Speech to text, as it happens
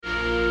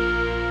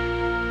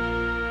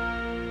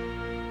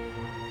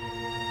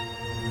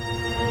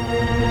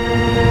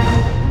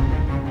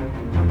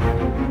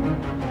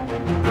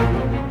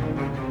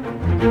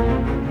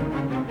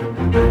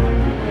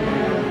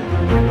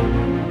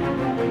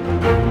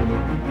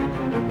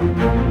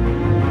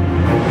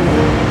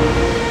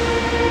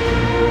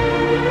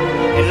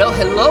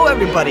Hello,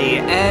 everybody,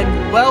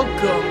 and welcome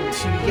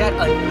to yet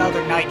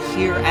another night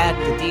here at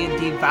the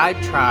D&D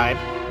Vibe Tribe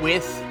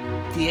with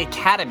the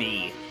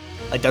Academy,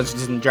 a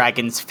Dungeons &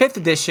 Dragons 5th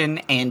edition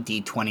and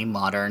D20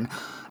 Modern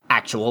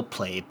actual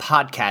play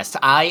podcast.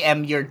 I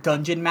am your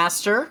Dungeon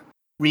Master,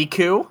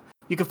 Riku.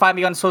 You can find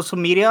me on social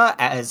media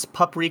as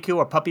Pup Riku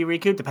or Puppy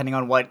Riku, depending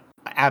on what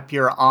app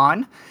you're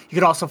on. You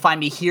can also find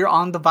me here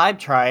on the Vibe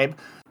Tribe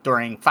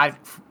during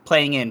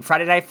playing in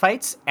Friday Night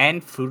Fights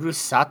and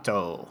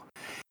Furusato.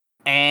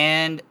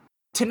 And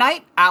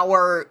tonight,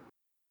 our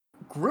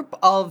group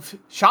of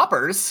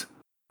shoppers,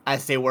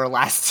 as they were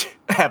last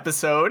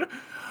episode,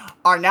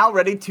 are now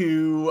ready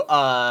to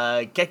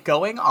get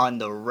going on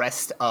the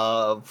rest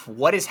of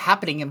what is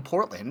happening in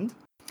Portland.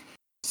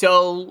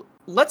 So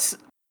let's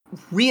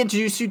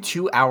reintroduce you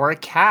to our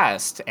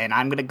cast, and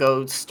I'm going to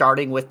go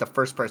starting with the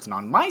first person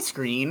on my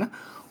screen,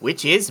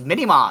 which is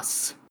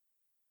Minimas.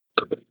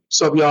 What's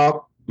up,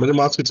 y'all?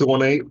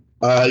 Minimas218.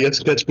 You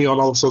can catch me on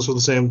all the socials,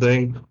 the same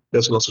thing.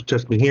 You can also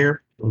catch me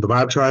here on the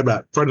Vibe Tribe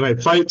at Friday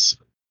Night Fights,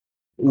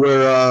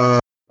 where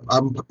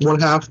I'm one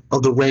half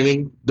of the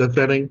reigning,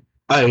 defending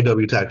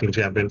IAW Tag Team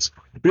Champions.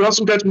 You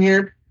also catch me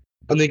here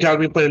on the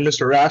Academy playing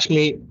Mr.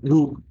 Rashmeat,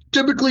 who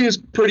typically is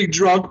pretty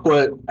drunk,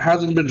 but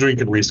hasn't been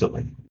drinking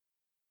recently.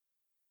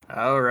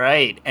 All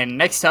right, and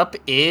next up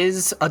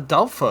is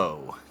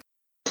Adolfo.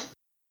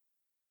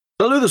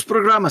 Saludos,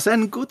 programas,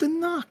 and guten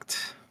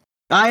Nacht.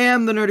 I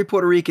am the Nerdy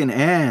Puerto Rican,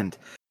 and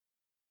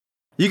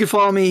you can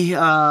follow me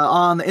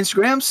on the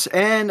Instagrams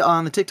and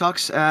on the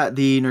TikToks at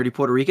the Nerdy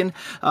Puerto Rican.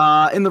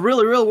 In the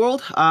really real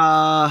world,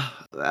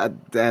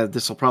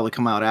 this will probably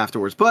come out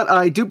afterwards, but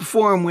I do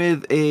perform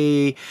with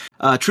a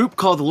troupe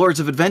called the Lords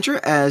of Adventure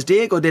as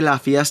Diego de la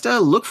Fiesta.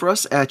 Look for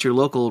us at your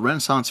local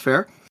Renaissance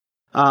fair.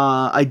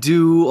 I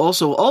do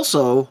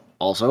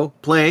also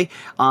play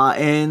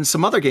in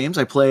some other games.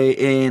 I play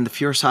in the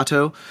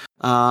Furusato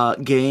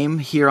game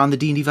here on the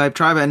D&D Vibe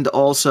Tribe, and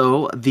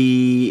also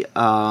the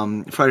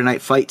Friday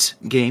Night Fights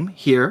game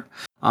here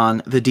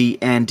on the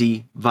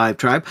D&D Vibe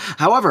Tribe.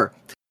 However,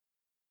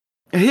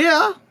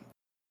 here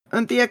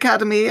in the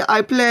Academy,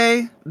 I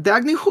play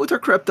Dagny Hooter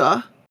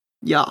Crypta,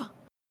 yeah,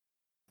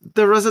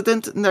 the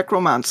resident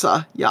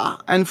necromancer, yeah,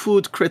 and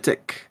food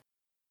critic.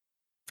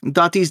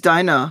 Dottie's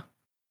Diner,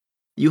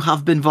 you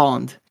have been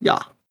warned,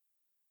 yeah.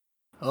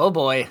 Oh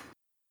boy.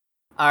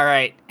 All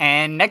right,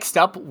 and next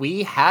up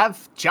we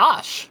have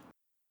Josh.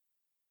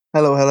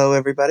 Hello,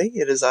 everybody.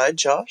 It is I,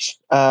 Josh.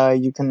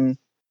 You can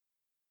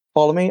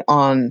follow me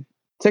on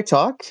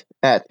TikTok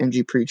at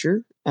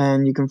MGPreacher,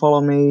 and you can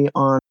follow me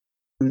on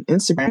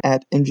Instagram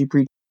at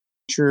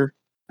MGPreacher.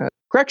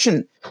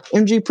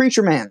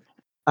 MGPreacherman.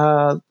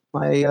 My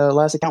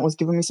last account was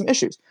giving me some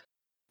issues.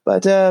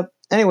 But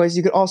anyways,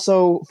 you can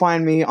also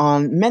find me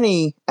on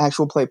many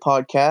actual play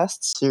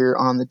podcasts here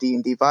on the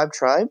D&D Vibe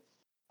Tribe.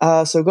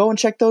 So go and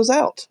check those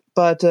out.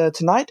 But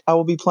tonight I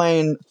will be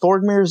playing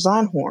Thorgmir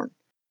Zeinhorn,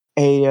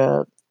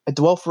 a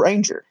Dwelf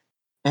Ranger,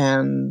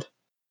 and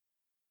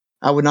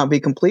I would not be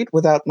complete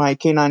without my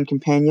canine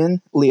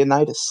companion,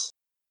 Leonidas.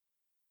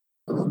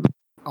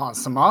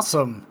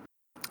 Awesome.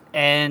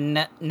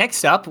 And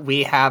next up,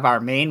 we have our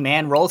main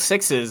man, Roll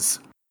Sixes.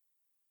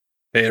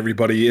 Hey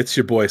everybody, it's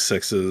your boy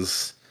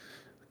Sixes,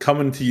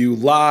 coming to you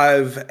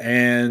live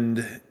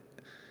and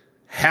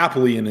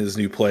happily in his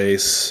new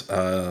place.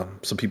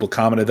 Some people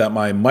commented that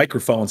my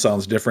microphone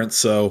sounds different,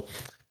 so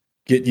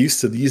get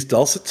used to these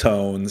dulcet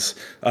tones.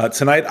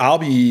 Tonight I'll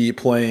be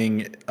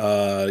playing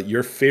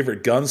your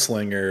favorite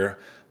gunslinger,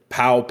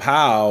 Pow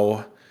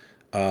Pow,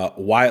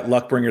 Wyatt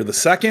Luckbringer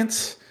II.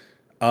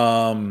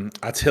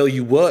 I tell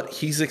you what,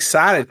 he's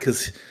excited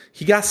because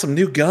he got some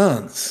new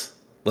guns.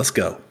 Let's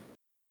go.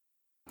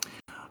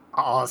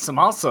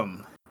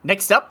 Awesome.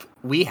 Next up,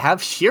 we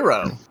have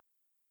Shiro.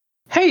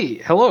 Hey,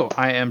 hello,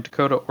 I am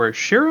Dakota or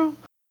Shiro.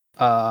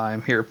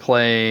 I'm here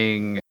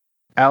playing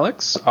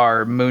Alex,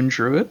 our Moon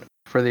Druid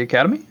for the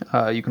Academy.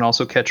 You can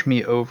also catch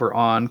me over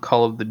on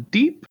Call of the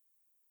Deep,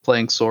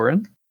 playing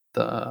Soren,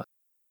 the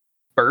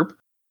Burb.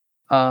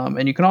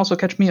 And you can also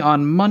catch me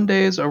on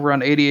Mondays over on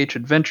ADH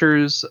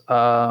Adventures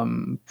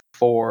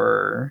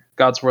for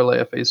God's War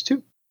Leia Phase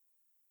 2.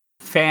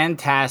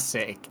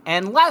 Fantastic.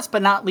 And last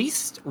but not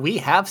least, we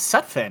have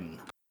Sutphin.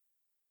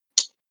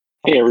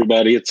 Hey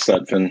everybody, it's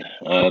Sutphin.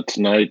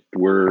 Tonight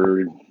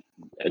we're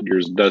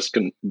Edgar's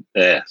dusting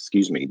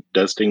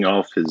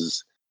off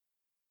his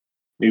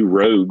new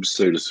robes,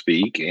 so to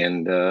speak,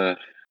 and we're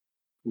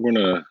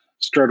gonna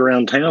strut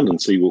around town and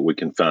see what we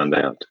can find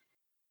out.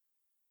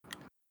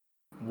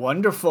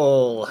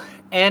 Wonderful.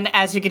 And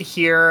as you can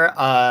hear,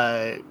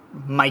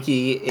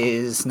 Mikey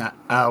is not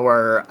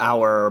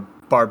our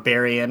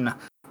barbarian.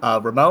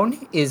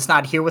 Ramon is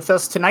not here with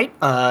us tonight.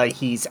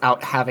 He's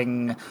out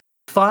having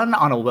fun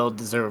on a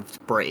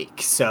well-deserved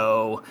break.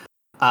 So,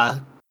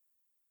 I've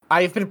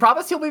been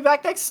promised he'll be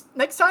back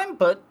next time,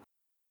 but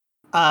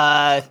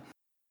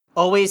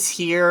always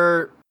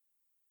here.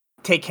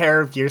 Take care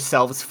of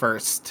yourselves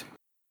first.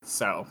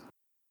 So,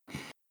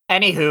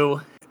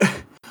 anywho,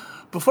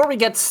 before we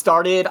get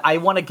started, I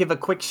want to give a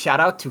quick shout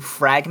out to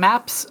Frag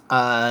Maps.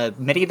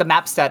 Many of the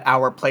maps that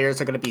our players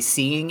are going to be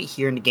seeing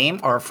here in the game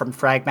are from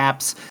Frag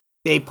Maps.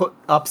 They put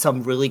up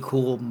some really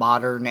cool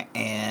modern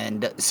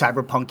and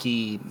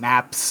cyberpunky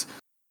maps,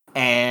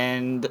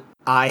 and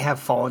I have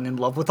fallen in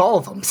love with all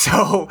of them.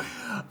 So,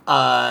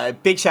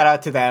 big shout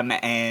out to them.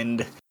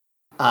 And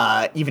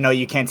even though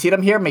you can't see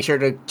them here, make sure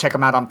to check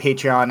them out on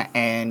Patreon,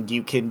 and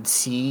you can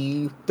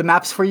see the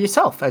maps for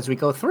yourself as we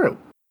go through.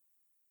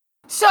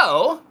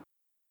 So,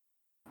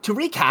 to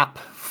recap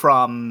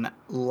from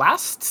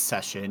last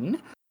session,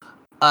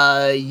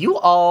 you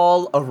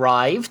all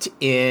arrived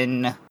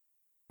in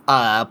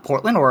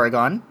Portland,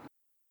 Oregon.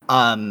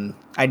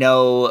 I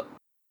know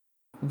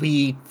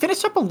we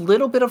finished up a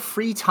little bit of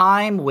free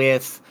time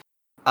with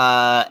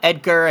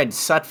Edgar and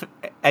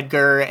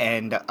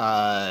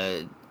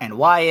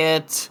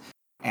Wyatt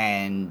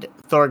and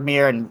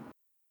Thorgmir,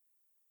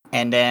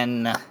 and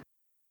then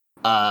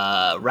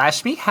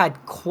Rashmi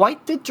had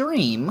quite the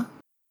dream,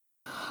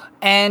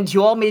 and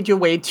you all made your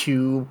way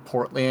to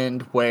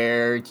Portland,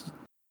 where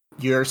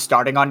you're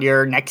starting on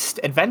your next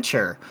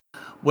adventure,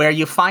 where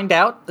you find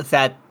out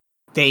that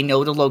they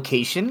know the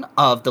location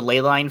of the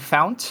leyline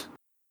fount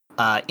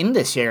in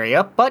this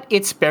area, but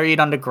it's buried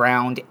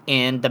underground,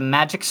 and the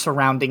magic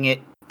surrounding it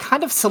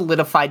kind of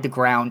solidified the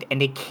ground, and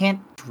they can't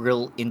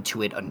drill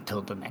into it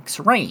until the next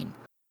rain.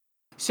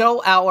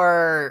 So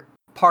our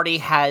party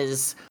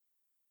has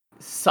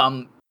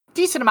some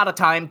decent amount of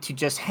time to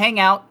just hang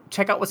out,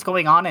 check out what's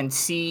going on, and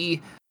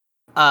see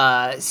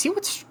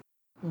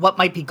what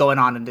might be going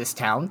on in this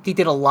town. They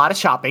did a lot of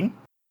shopping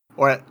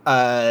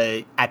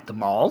at the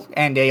mall,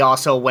 and they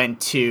also went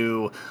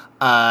to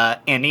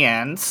Annie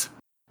Ann's,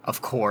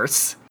 of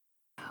course.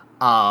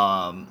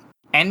 And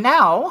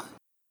now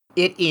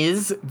it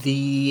is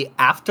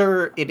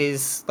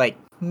like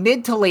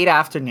mid to late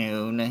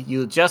afternoon.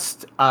 You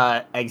just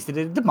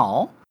exited the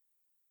mall,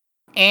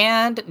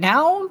 and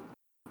now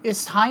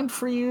it's time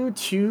for you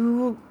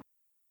to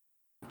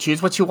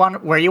choose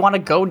where you want to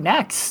go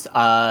next.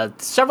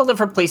 Several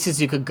different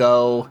places you could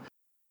go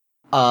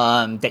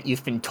that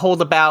you've been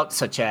told about,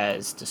 such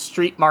as the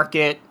street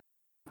market.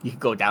 You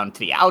could go down to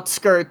the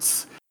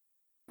outskirts.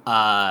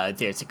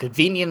 There's a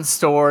convenience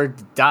store,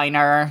 the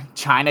diner,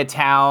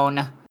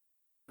 Chinatown,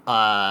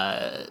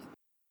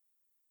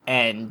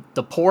 and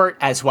the port,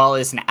 as well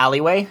as an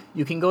alleyway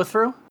you can go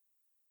through.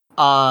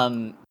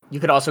 You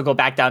could also go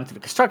back down to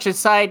the construction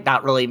site.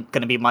 Not really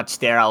going to be much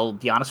there, I'll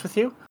be honest with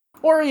you.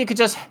 Or you could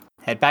just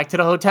head back to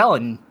the hotel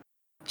and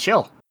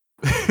chill.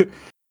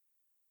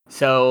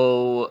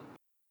 So,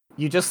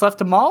 you just left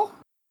the mall?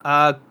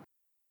 I'd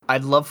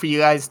love for you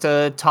guys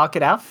to talk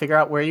it out, figure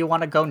out where you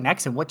want to go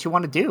next and what you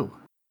want to do.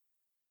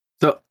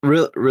 So,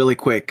 really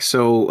quick.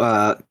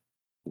 So,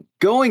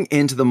 going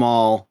into the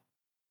mall,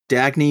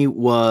 Dagny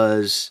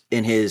was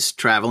in his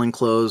traveling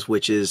clothes,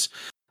 which is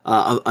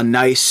a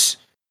nice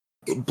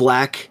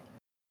black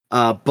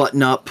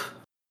button-up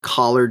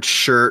collared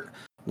shirt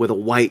with a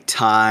white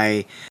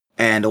tie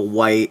and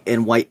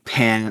white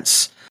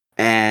pants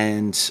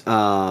and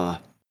a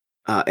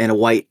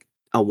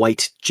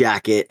white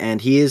jacket.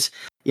 And he is,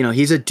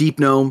 he's a deep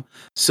gnome,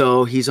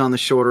 so he's on the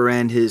shorter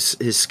end. His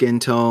skin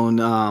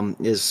tone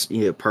is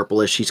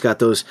purplish. He's got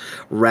those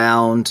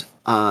round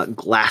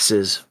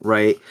glasses,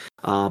 right?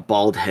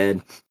 Bald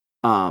head.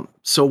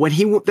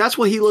 So that's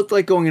what he looked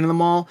like going into the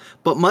mall.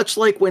 But much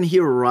like when he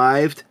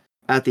arrived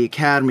at the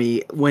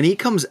academy, when he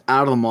comes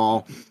out of the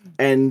mall,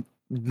 and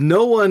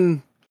no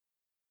one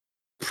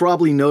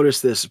probably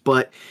noticed this,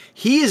 but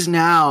he is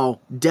now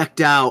decked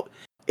out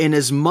in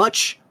as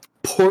much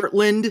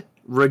Portland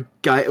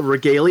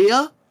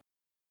regalia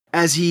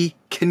as he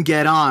can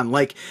get on.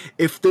 Like,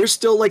 if there's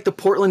still like the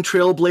Portland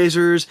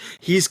Trailblazers,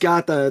 he's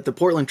got the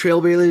Portland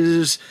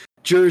Trailblazers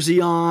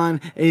jersey on,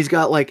 and he's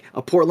got like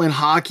a Portland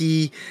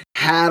hockey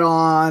hat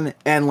on,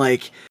 and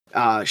like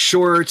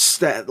shorts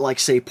that like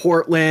say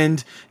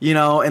Portland,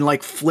 and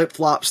like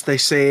flip-flops they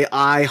say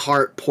I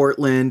heart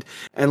Portland,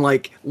 and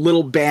like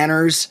little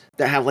banners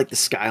that have like the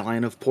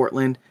skyline of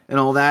Portland and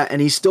all that.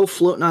 And he's still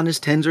floating on his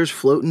Tensor's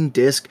floating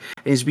disc,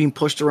 and he's being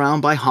pushed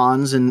around by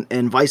Hans, and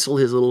Weisel,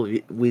 his little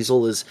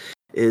weasel,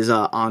 is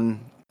on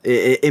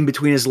in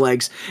between his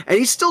legs, and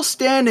he's still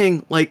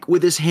standing like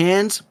with his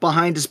hands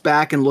behind his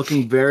back and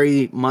looking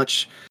very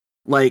much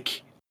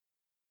like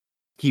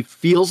he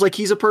feels like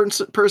he's a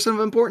person of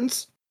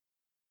importance.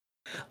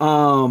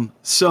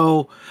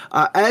 So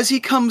as he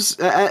comes,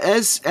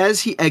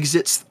 as he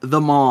exits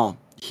the mall,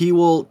 he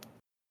will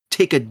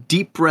take a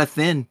deep breath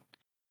in,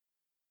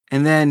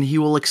 and then he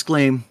will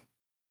exclaim,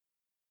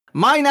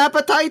 "Mine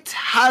appetite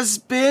has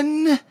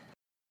been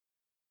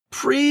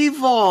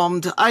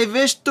pre-warmed. I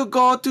wish to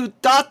go to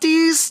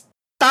Tati's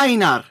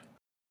Diner."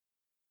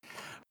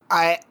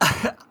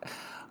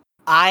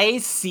 I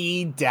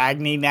see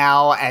Dagny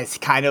now as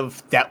kind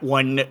of that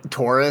one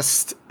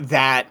tourist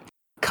that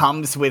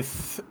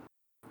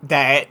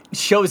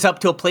shows up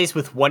to a place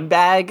with one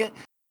bag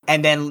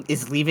and then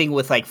is leaving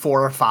with like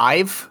 4 or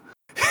 5.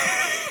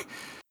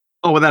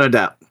 Oh, without a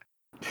doubt.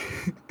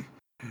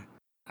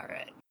 All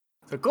right.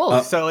 But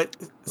cool. So it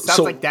sounds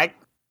like that.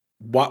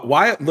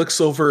 Wyatt looks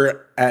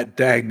over at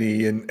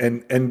Dagny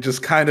and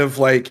just kind of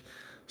like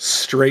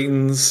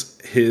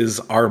straightens his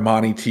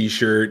Armani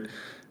t-shirt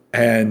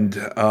and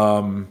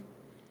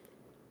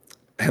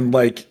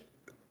like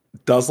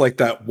does like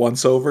that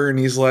once over, and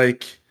he's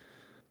like,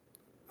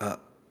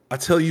 I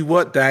tell you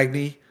what,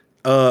 Dagny,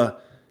 are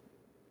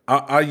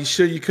you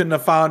sure you couldn't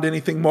have found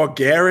anything more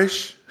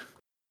garish?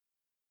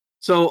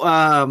 So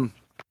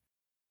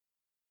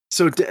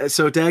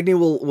Dagny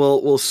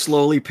will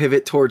slowly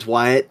pivot towards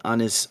Wyatt on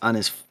his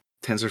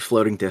tensor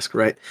floating disc,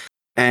 right?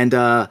 And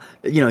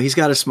he's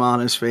got a smile on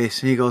his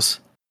face, and he goes,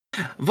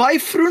 "Why,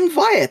 Frun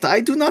Wyatt,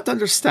 I do not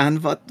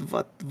understand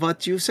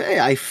what you say.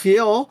 I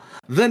feel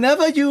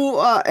whenever you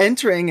are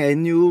entering a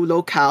new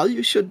locale,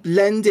 you should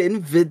blend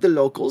in with the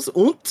locals.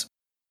 And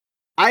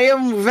I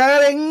am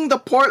wearing the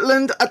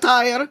Portland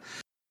attire,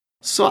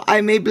 so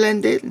I may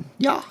blend in.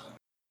 Yeah."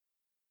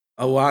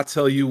 Oh, I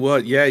tell you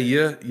what, yeah,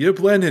 you're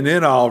blending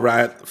in all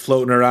right,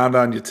 floating around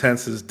on your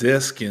tensor's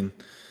disc and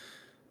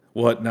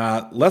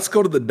whatnot. Let's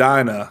go to the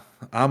diner.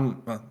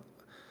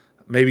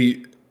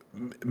 Maybe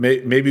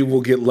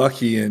we'll get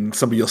lucky and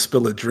somebody will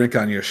spill a drink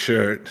on your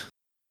shirt.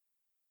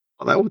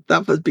 Well,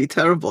 that would be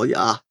terrible.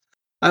 Yeah,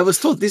 I was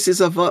told this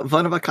is a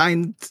one of a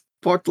kind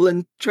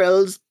Portland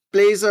Trails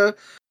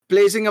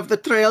blazing of the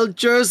trail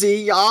jersey.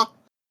 Yeah.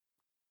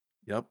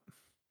 Yep,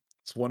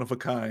 it's one of a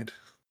kind.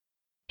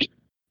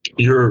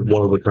 You're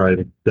one of a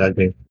kind,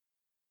 Dagny.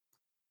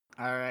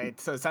 All right.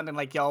 So it's sounding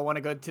like y'all want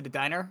to go to the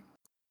diner.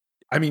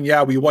 I mean,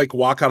 yeah, we like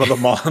walk out of the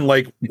mall and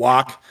like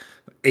walk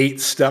 8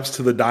 steps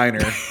to the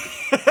diner.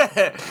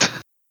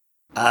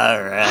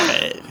 All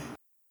right.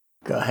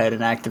 Go ahead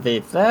and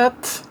activate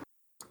that.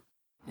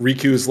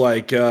 Riku's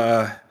like,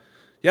 yeah,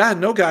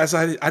 no, guys,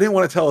 I didn't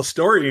want to tell a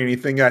story or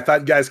anything. I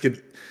thought you guys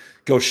could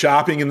go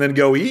shopping and then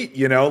go eat,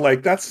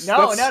 like that's...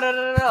 No.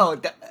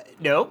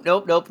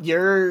 Nope.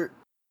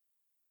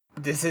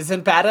 This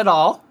isn't bad at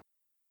all.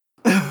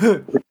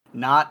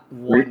 Not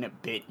one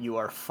bit. You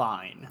are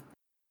fine.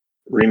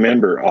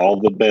 Remember, all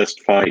the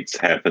best fights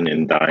happen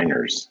in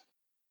diners.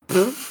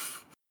 We'll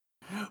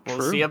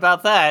see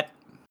about that.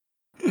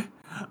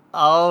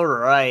 All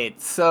right.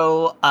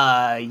 So,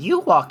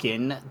 you walk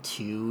in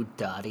to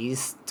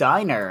Dottie's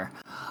Diner.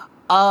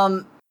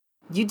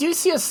 You do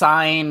see a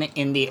sign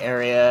in the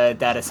area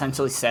that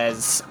essentially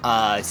says,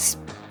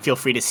 feel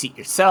free to seat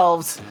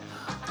yourselves.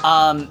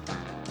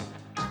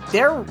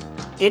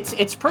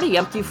 It's pretty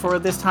empty for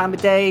this time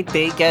of day.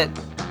 They get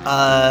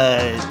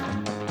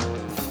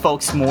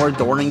folks more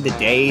during the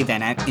day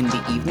than in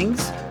the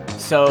evenings.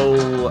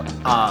 So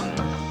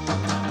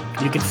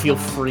you can feel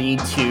free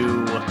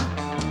to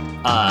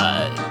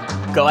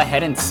go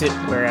ahead and sit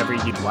wherever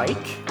you'd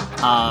like.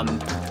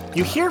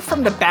 You hear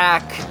from the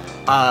back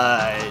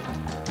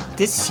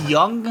this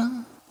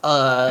young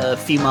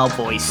female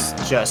voice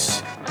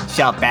just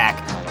shout back,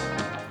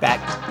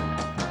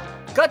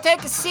 "Go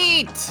take a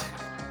seat!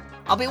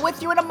 I'll be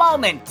with you in a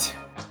moment."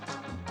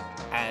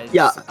 As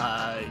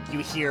you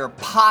hear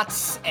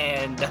pots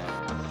and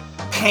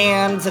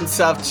pans and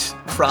such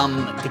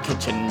from the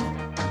kitchen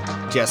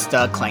just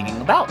clanging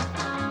about.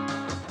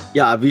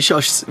 Yeah, we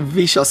shall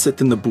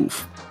sit in the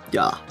booth.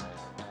 Yeah,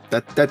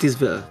 that is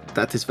where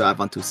I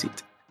want to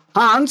sit.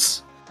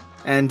 Hans,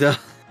 and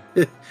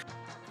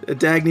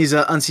Dagny's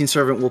unseen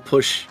servant will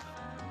push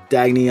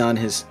Dagny on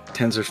his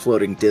tensor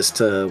floating disc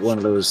to one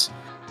of those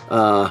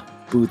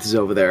booths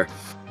over there.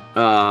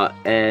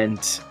 And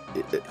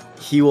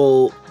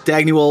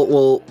Dagny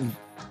will,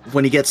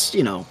 when he gets,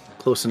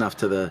 close enough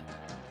to the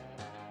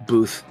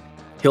booth,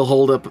 he'll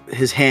hold up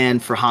his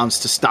hand for Hans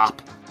to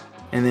stop,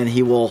 and then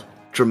he will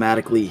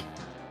dramatically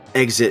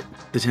exit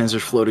the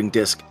tensor floating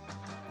disc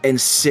and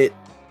sit,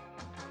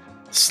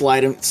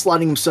 sliding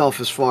himself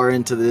as far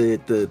into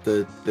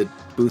the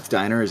booth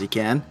diner as he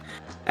can.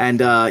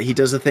 And he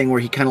does the thing where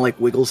he kind of like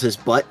wiggles his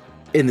butt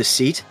in the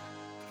seat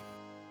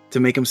to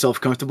make himself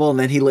comfortable, and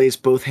then he lays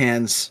both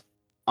hands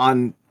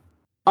on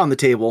the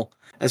table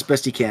as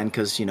best he can,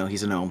 because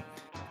he's a gnome,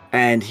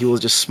 and he will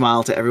just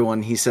smile to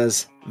everyone. He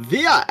says,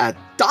 "We are at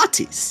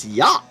Dottie's,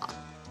 yeah."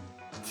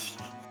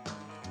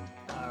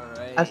 All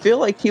right. I feel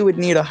like he would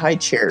need a high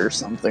chair or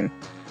something,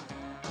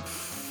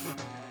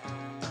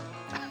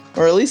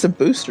 or at least a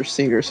booster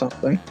seat or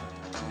something.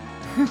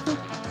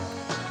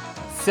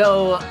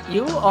 So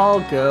you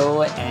all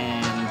go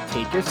and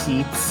take your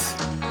seats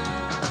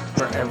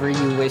wherever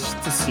you wish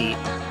to seat.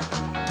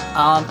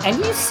 And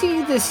you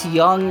see this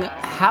young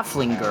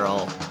halfling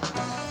girl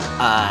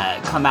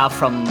come out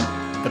from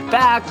the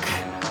back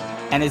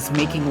and is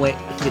making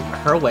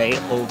her way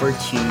over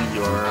to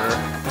your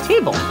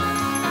table.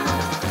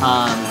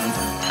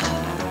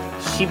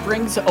 She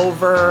brings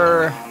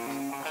over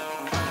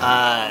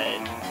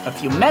a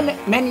few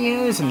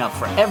menus, enough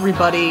for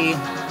everybody.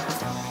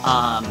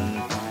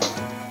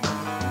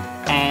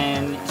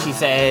 And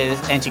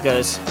she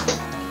goes,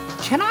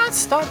 "Can I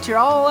start you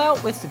all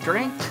out with a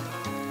drink?"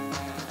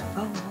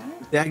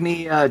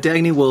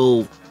 Dagny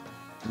will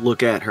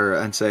look at her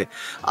and say,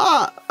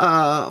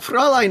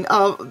 Fräulein,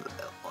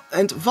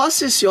 and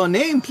what is your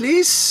name,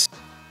 please?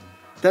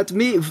 That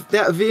we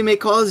may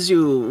call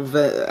you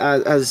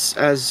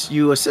as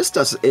you assist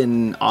us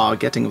in our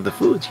getting of the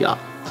food. Yeah.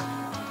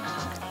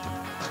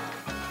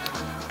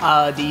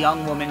 The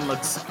young woman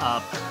looks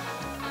up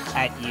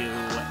at you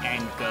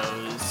and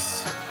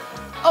goes,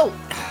 "Oh,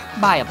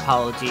 my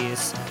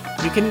apologies.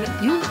 You could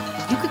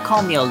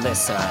call me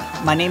Alyssa.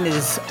 My name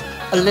is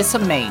Alyssa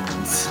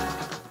Maines."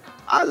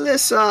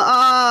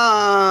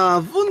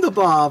 Alyssa,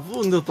 wunderbar.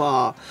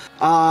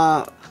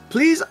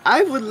 Please,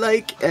 I would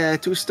like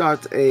to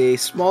start a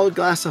small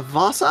glass of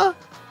Wasser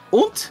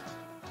und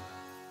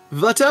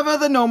whatever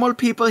the normal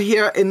people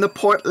here in the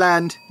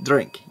Portland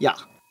drink. Yeah.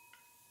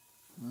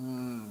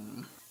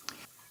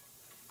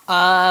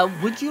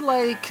 Would you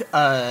like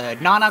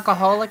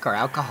non-alcoholic or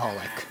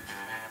alcoholic?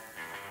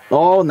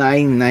 Oh,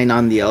 nine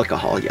on the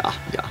alcohol. Yeah.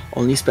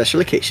 Only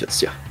special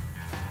occasions. Yeah.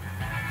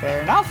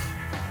 Fair enough.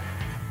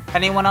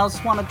 Anyone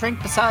else want a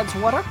drink besides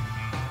water?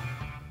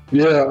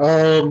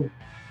 Yeah,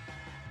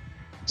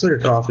 it's like a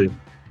coffee.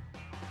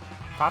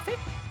 Coffee?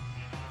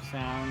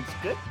 Sounds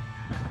good.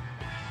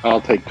 I'll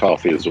take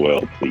coffee as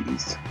well,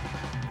 please.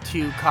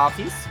 2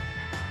 coffees.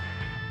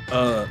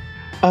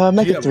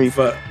 Make it 3.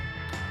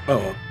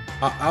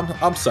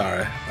 I'm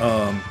sorry.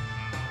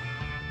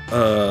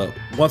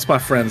 Once my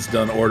friend's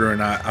done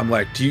ordering, I'm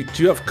like, do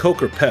you have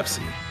Coke or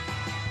Pepsi?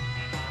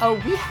 Oh,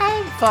 we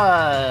have,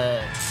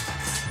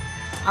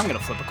 I'm gonna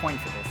flip a coin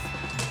for this.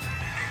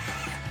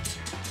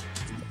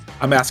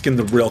 I'm asking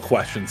the real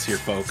questions here,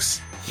 folks.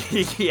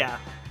 Yeah.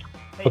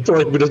 I feel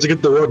like if he doesn't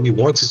get the one he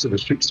wants, he's in the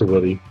streets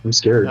already. I'm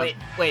scared.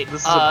 Wait,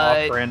 This is an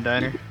off-brand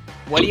diner.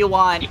 what do you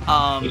want,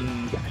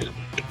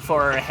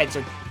 for heads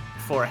or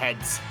for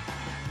heads?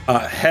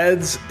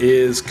 Heads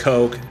is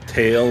Coke,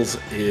 tails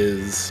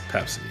is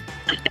Pepsi.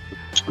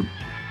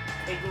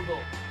 Hey, Google,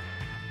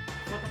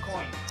 flip a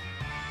coin.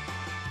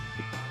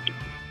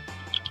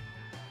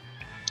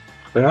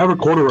 I have a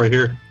quarter right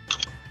here.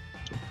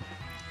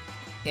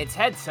 It's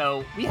heads,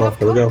 so we Oh, have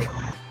there we go. Coke.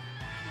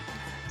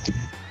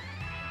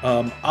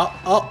 I'll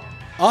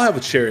have a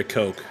cherry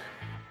Coke.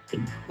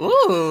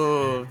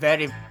 Ooh,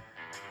 very...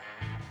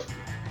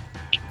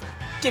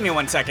 Give me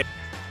 1 second.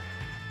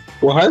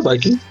 Well, hi,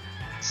 Mikey.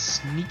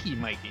 Sneaky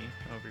Mikey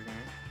over here.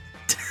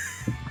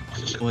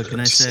 What can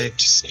I say?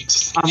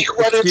 Excuse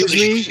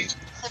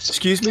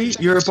Excuse me.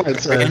 You're a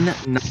barbarian,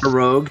 not a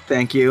rogue.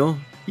 Thank you.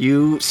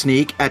 You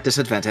sneak at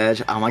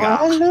disadvantage. Oh my I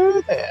god.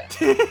 knew that.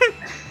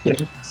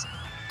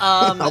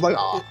 Oh my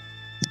god.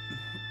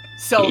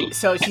 So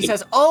she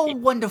says, "Oh,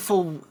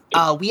 wonderful!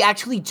 We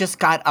actually just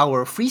got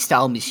our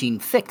freestyle machine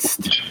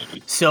fixed,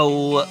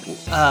 so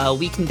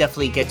we can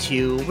definitely get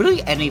you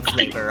really any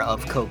flavor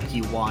of Coke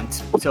you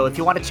want. So if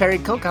you want a cherry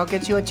Coke, I'll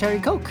get you a cherry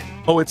Coke."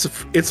 Oh, it's a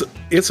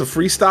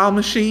freestyle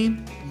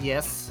machine.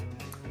 Yes.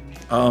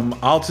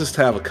 I'll just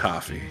have a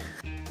coffee.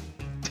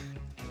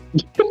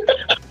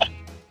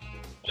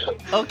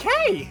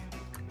 Okay.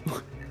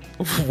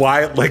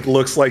 Wyatt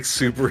looks like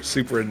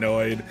super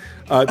annoyed.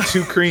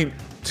 2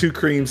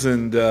 creams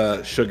and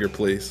sugar,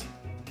 please.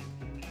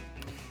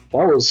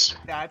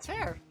 That's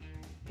fair.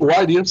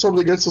 Why do you have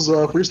something against those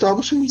freestyle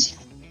machines?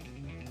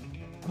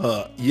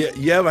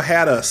 You ever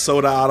had a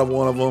soda out of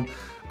one of them?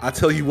 I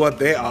tell you what,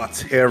 they are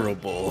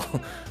terrible.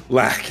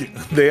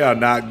 They are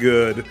not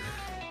good.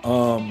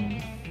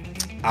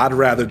 I'd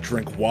rather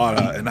drink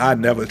water, and I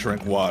never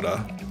drink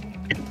water.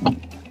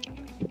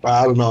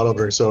 I don't know. I don't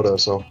drink soda,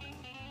 so.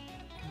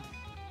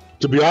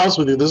 To be honest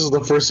with you, this is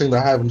the first thing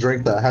that I haven't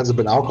drank that hasn't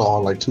been alcohol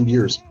in like 2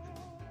 years.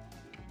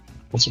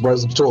 I'm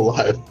surprised I'm still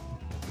alive.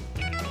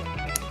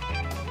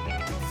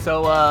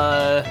 So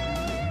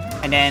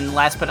and then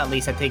last but not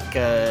least, I think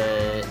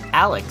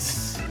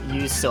Alex,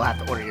 you still have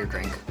to order your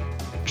drink.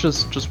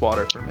 Just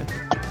water for me.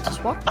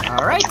 Just water.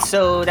 All right.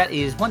 So that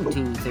is 1,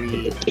 2,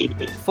 3,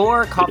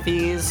 4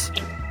 coffees.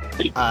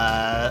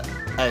 A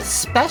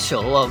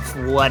special of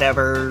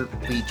whatever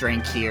we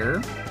drink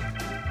here,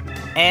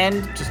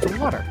 and just a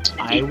water.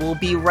 I will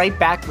be right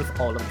back with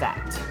all of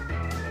that.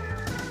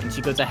 And she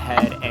goes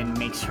ahead and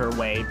makes her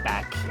way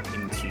back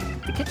into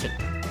the kitchen.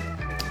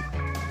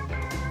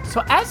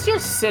 So as you're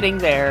sitting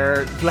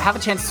there, you have a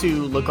chance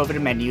to look over the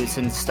menus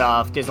and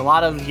stuff. There's a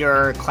lot of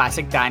your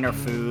classic diner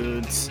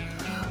foods,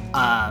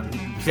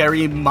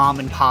 very mom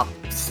and pop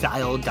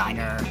style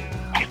diner.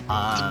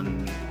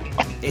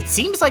 It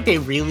seems like they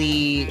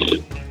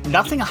really,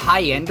 nothing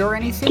high end or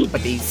anything,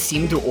 but they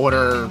seem to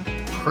order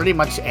pretty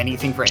much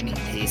anything for any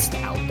taste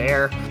out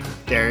there.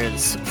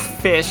 There's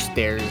fish,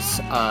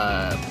 there's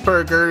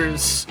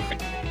burgers,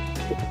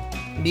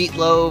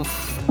 meatloaf,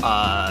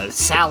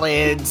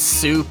 salads,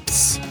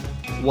 soups,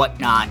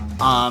 whatnot.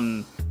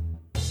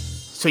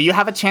 So you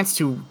have a chance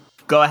to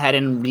go ahead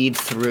and read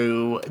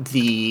through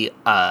the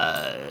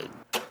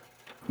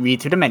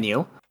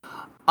menu.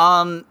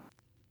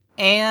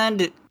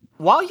 And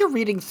while you're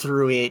reading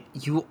through it,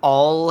 you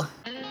all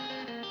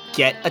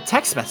get a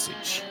text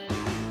message.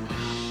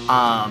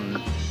 And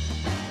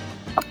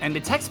the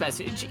text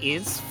message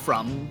is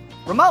from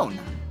Ramon.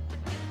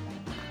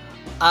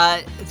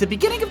 The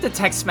beginning of the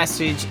text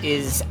message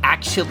is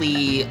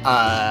actually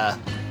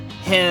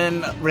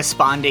him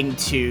responding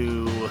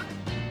to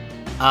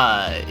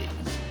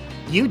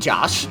you,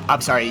 Josh.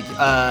 I'm sorry,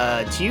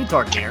 to you,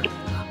 Dorkmere,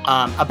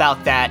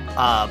 about that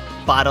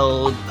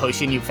bottled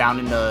potion you found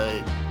in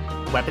the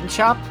weapon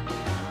shop.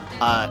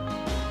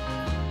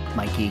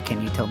 Mikey,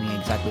 can you tell me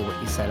exactly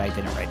what you said? I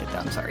didn't write it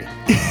down, sorry.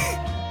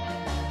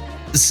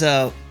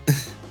 So,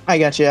 I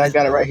got you. I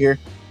got it right here.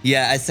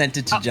 yeah, I sent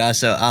it to Josh,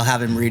 so I'll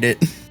have him read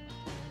it.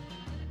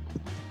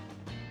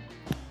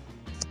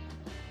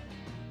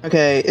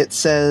 Okay, it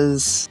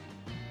says,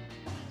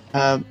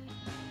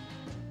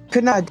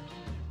 could not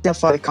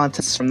identify the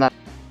contents from that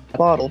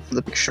bottle from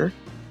the picture.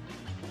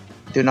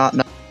 Do not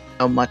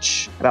know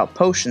much about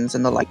potions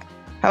and the like.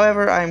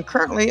 However, I am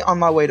currently on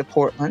my way to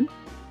Portland,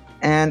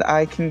 and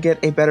I can get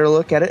a better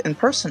look at it in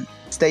person.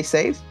 Stay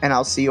safe, and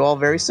I'll see you all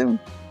very soon.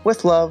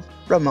 With love,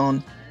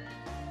 Ramon.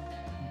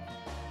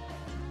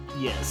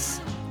 Yes.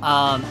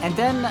 And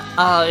then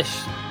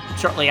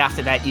shortly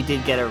after that, you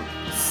did get a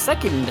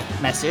second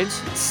message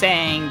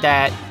saying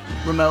that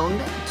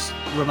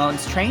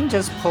Ramon's train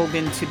just pulled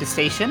into the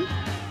station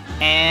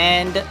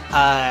and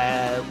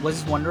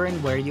was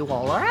wondering where you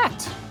all are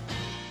at.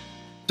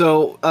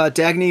 So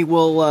Dagny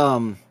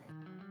will.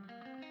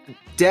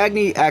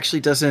 Dagny actually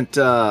doesn't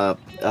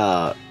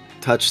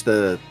touch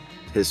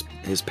his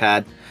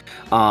pad.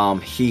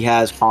 He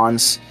has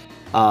Hans.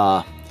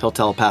 He'll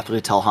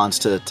telepathically tell Hans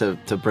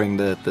to bring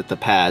the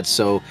pad.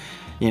 So,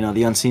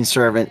 the unseen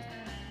servant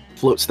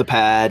floats the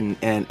pad,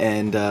 and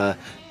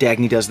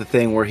Dagny does the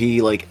thing where he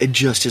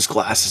adjusts his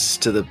glasses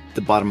to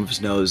the bottom of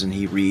his nose, and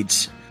he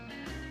reads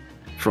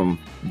from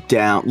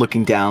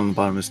looking down the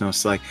bottom of his nose.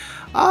 It's like,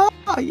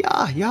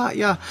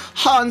 yeah.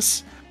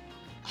 Hans,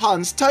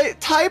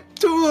 type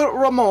to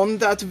Ramon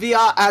that we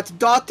are at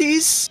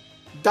Dottie's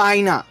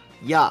Diner.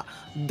 Yeah,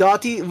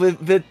 Dottie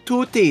with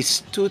two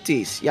T's.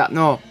 Yeah,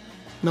 no,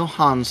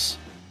 Hans,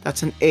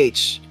 that's an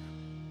H.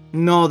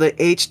 No, the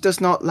H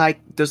does not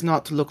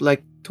look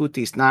like two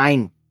T's.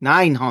 Nine,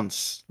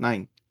 Hans,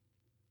 9.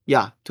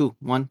 Yeah, 2,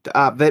 1.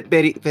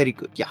 Very, very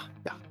good. Yeah,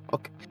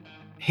 okay.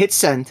 Hit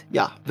send.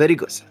 Yeah, very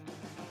good.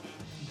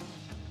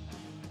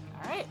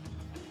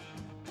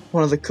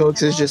 One of the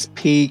cooks is just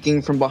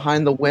peeking from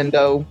behind the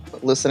window,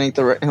 listening at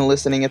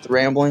the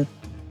rambling.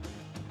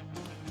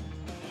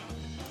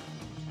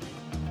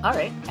 All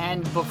right,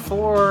 and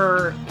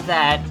before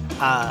that,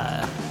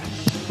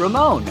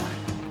 Ramon,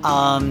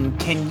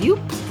 can you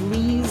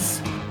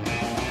please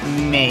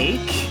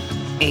make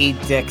a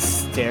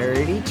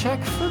dexterity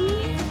check for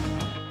me?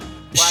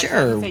 Well,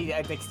 Sure. I say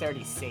a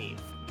dexterity save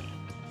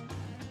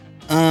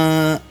for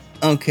me.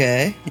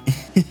 Okay.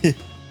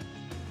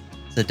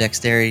 So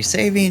dexterity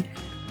saving.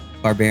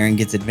 Barbarian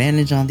gets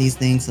advantage on these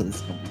things, so this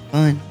is gonna be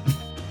fun.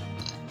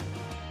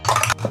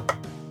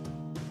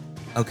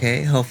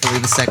 Okay, hopefully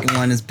the second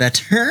one is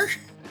better.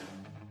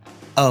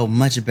 Oh,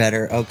 much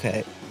better.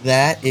 Okay.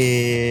 That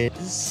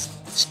is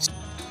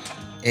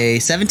a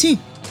 17.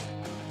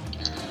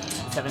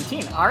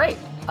 17. All right.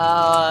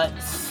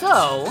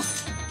 So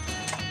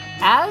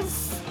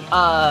as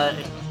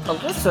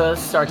Alyssa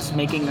starts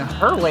making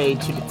her way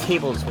to the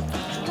tables with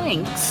the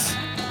drinks,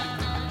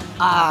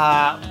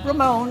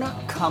 Ramon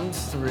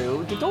comes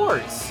through the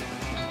doors.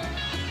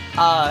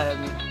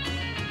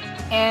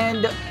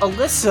 And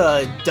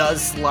Alyssa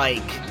does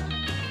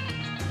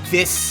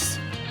this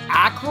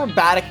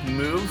acrobatic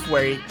move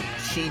where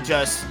she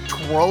just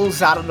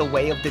twirls out of the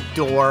way of the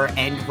door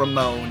and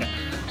Ramon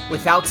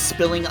without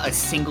spilling a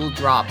single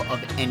drop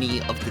of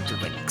any of the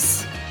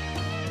drinks.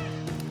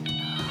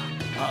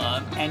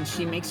 And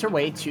she makes her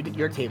way to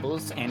your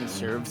tables and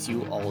serves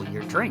you all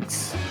your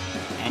drinks.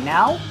 And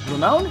now,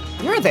 Ramon,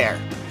 you're there.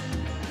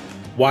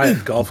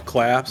 Wyatt golf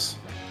claps.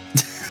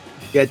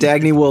 Yeah,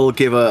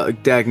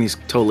 Dagny's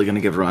totally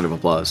gonna give a round of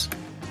applause.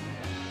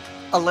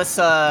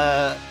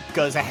 Alyssa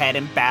goes ahead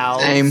and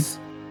bows. Same.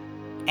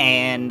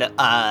 And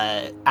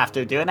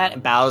after doing that,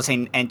 it bows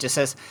and just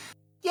says,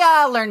 "Yeah,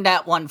 I learned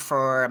that one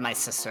from my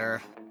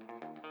sister.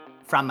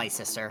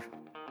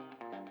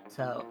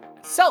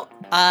 So,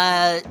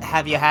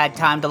 have you had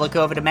time to look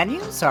over the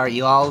menus? Are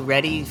you all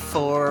ready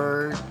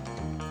for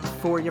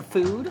your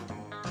food?"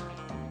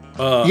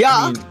 Yeah.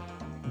 I mean,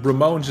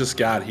 Ramon just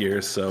got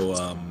here,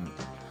 so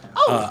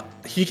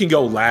he can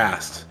go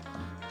last.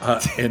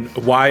 And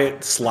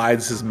Wyatt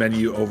slides his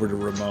menu over to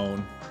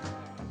Ramon.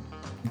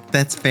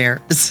 That's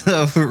fair.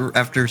 So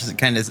after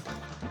kind of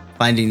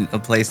finding a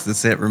place to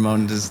sit,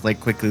 Ramon is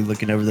quickly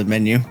looking over the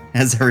menu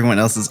as everyone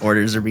else's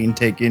orders are being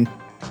taken.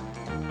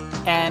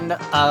 And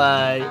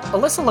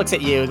Alyssa looks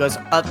at you and goes,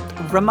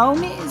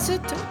 Ramon, is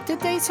it? Did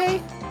they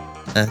say?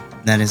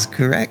 That is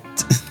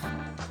correct.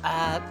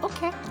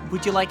 Okay.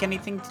 Would you like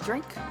anything to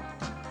drink?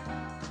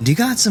 Do you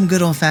got some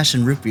good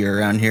old-fashioned root beer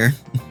around here?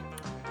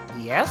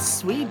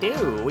 Yes, we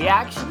do. We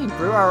actually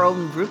brew our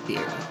own root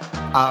beer.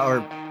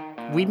 Or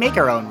we make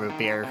our own root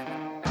beer.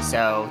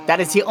 So that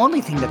is the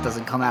only thing that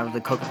doesn't come out of the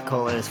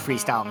Coca-Cola's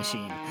freestyle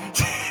machine.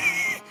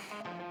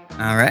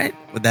 All right.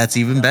 Well, that's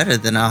even better.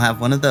 Then I'll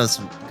have one of those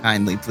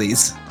kindly,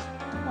 please.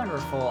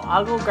 Wonderful.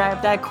 I'll go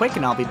grab that quick,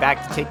 and I'll be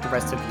back to take the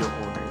rest of your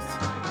orders.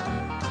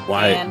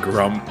 Wyatt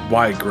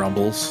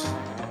grumbles.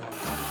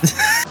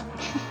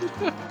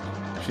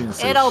 She didn't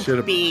say It'll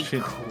shit be she,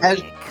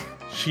 quick.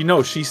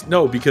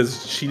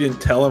 because she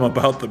didn't tell him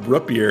about the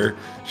root beer.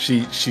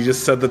 She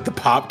just said that the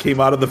pop came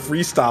out of the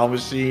freestyle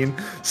machine.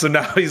 So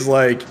now he's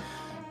like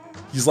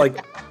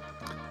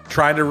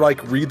trying to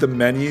like read the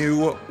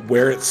menu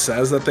where it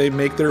says that they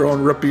make their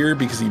own root beer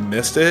because he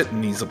missed it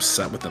and he's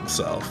upset with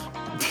himself.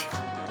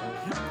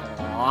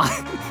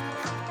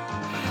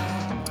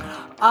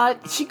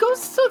 She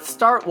goes to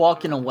start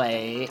walking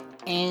away,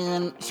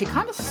 and she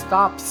kind of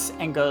stops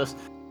and goes,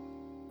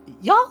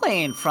 "Y'all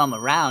ain't from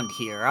around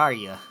here, are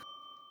you?"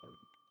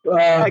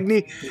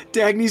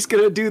 Dagny's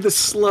gonna do the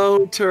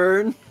slow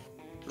turn,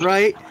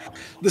 right?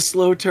 The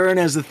slow turn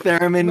as the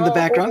theremin in the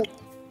background,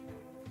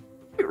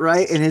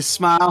 right? And his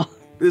smile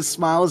is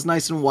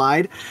nice and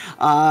wide,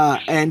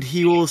 and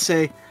he will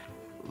say,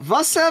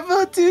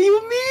 "Whatever do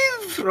you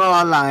mean,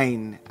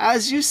 Fräulein?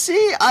 As you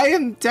see, I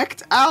am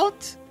decked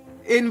out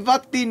in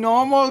what the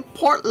normal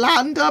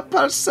Portlander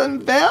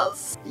person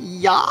wears.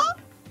 Yeah."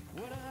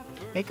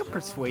 Make a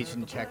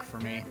persuasion check for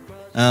me.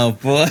 Oh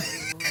boy.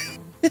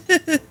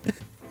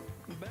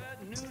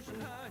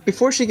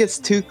 Before she gets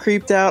too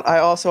creeped out, I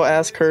also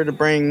ask her to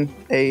bring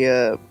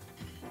a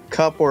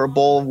cup or a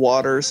bowl of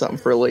water or something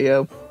for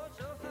Leo.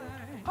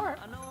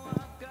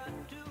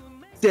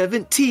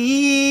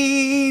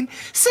 17.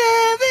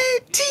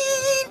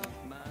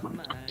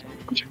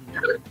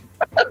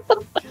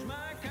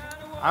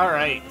 All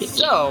right.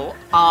 So,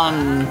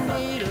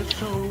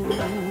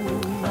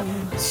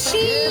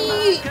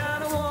 she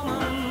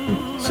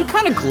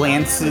kind of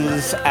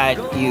glances at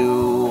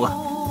you,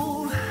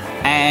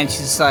 and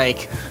she's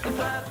like,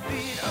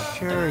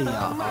 "Sure you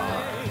are."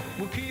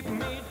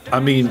 I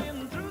mean,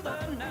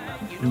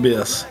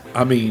 miss,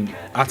 I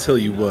tell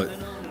you what,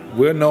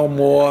 we're no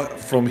more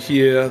from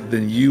here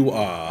than you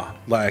are.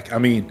 Like, I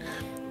mean,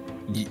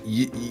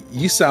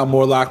 you sound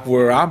more like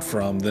where I'm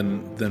from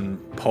than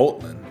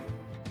Portland.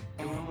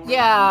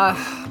 Yeah,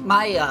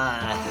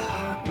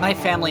 my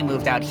family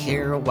moved out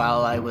here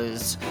while I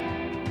was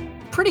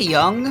pretty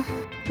young,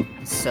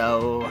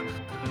 so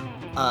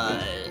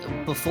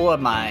before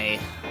my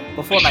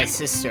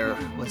sister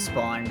was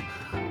born,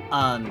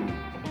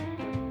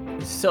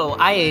 so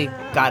I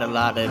got a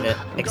lot of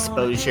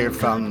exposure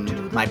from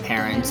my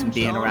parents and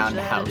being around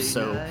the house.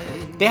 So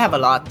they have a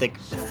lot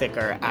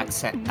thicker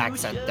accent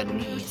than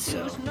me.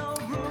 So,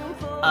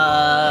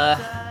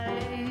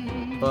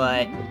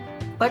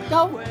 but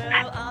no,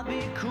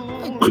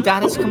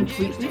 that is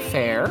completely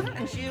fair.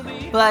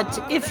 But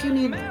if you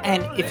need,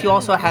 and if you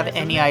also have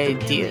any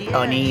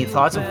any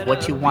thoughts of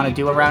what you want to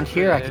do around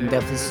here, I can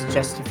definitely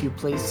suggest a few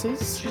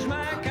places.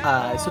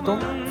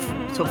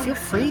 So feel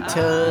free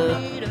to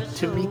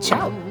reach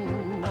out.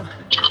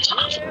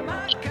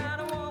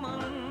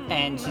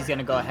 And she's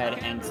gonna go ahead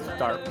and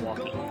start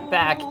walking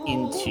back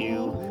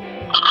into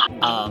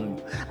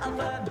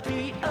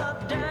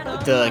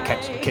the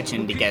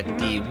kitchen to get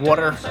the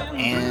water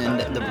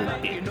and the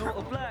root beer.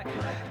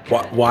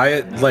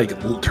 Wyatt like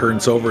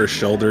turns over his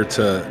shoulder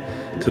to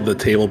the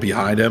table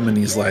behind him, and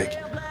he's like,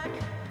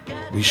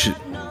 "We should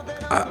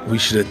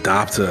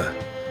adopt her.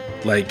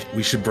 Like,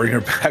 we should bring her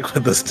back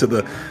with us to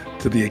the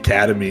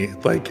academy.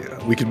 Like,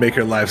 we could make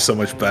her life so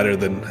much better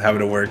than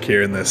having to work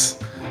here in this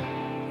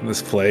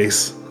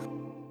place."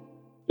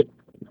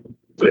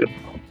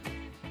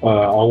 I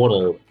want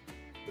to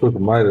put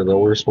in mind that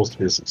we're supposed to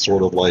be some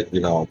sort of like,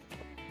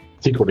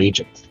 secret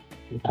agents.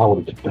 How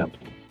would it get them?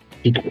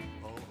 Secret.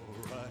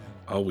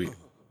 Oh,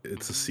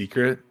 it's a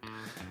secret?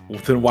 Well,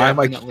 then why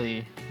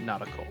Definitely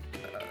not a cult.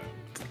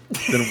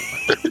 then,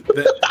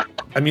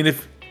 I mean,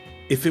 if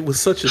it was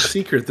such a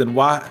secret, then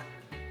why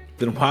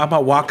am I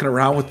walking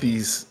around with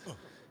these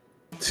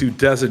two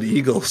desert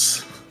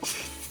eagles?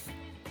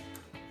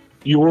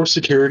 You work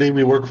security,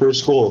 we work for a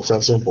school. It's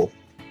that simple.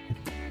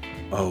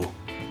 Oh,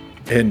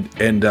 and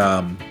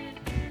a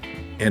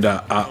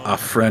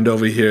friend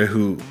over here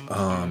who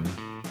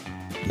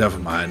never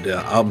mind.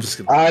 I'm just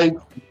gonna. I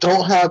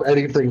don't have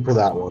anything for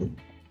that one.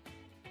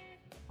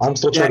 I'm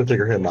still trying to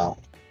figure him out.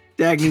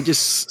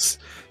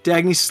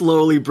 Dagny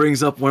slowly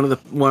brings up one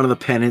of the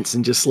pennants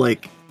and just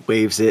like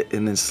waves it,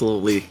 and then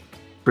slowly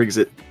brings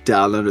it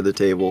down under the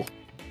table.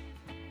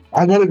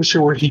 I'm not even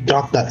sure where he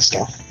got that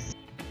stuff.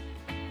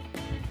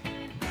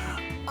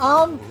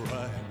 Can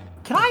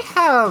I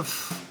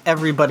have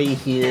everybody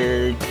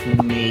here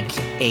to make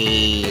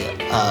a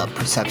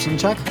perception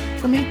check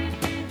for me?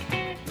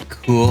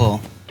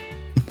 Cool.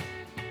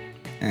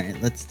 All right,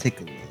 let's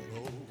take a look.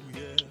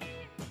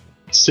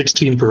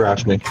 16 for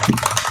Rashmi.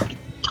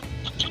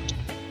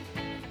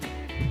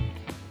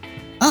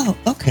 Oh,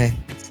 okay.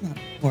 It's not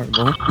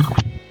horrible.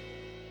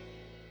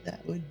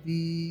 That would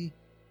be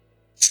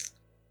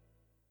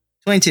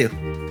 22.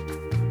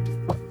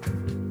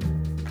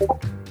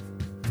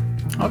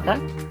 Okay.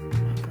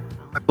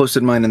 I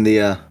posted mine in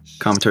the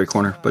commentary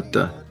corner, but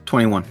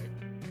 21.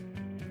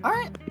 All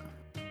right.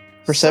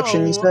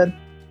 Perception, you said?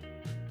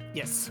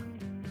 Yes.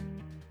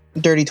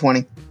 Dirty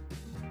 20.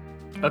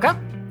 Okay.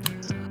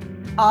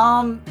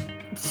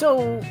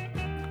 So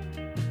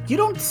you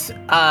don't.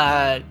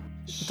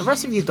 The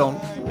rest of you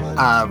don't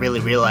really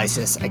realize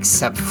this,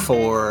 except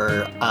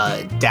for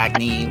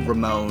Dagny,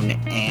 Ramon,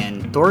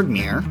 and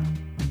Thordmir.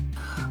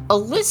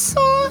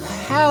 Alyssa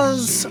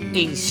has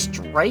a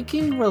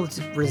striking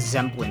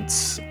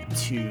resemblance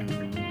to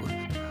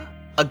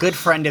a good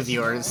friend of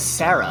yours,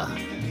 Sarah.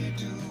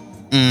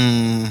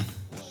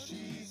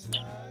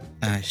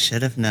 I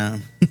should have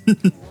known.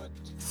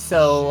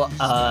 So,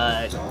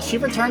 she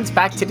returns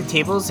back to the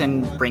tables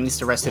and brings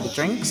the rest of the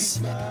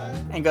drinks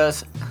and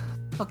goes,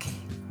 okay,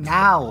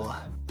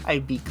 now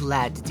I'd be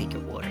glad to take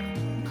your water.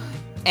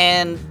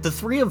 And the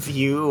three of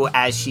you,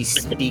 as she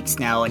speaks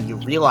now and you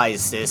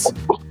realize this,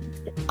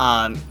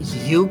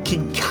 you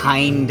can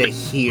kind of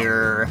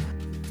hear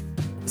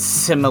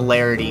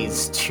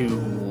similarities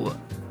to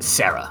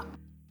Sarah.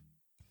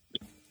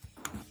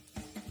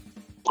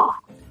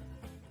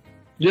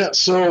 Yeah,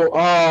 so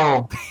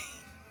I'm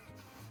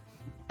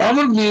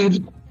gonna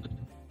need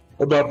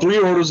about 3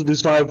 orders of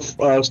these 5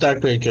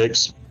 stacked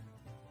pancakes.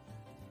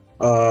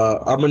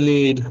 I'm gonna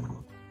need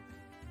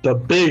the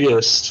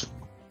biggest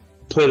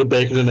plate of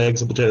bacon and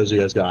eggs and potatoes you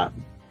guys got.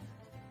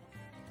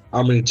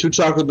 I'm gonna need 2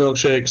 chocolate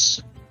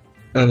milkshakes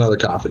and another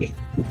coffee.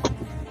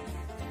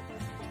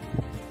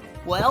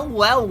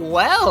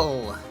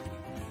 Well.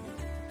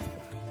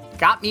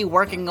 Got me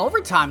working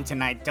overtime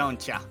tonight,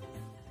 don't ya?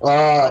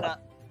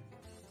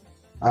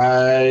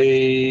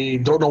 I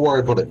don't know where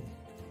I put it.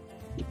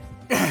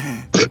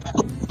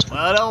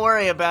 Well, don't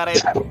worry about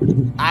it.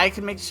 I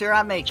can make sure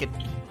I make it.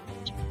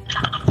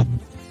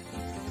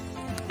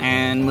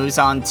 And moves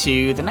on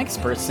to the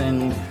next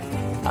person,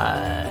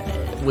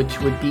 which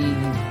would be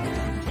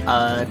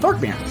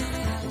Thorkmere.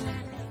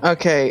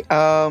 Okay,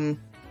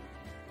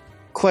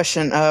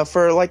 question,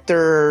 for like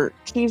their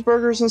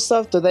cheeseburgers and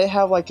stuff, do they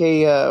have like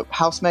a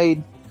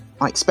house-made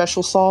like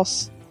special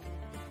sauce?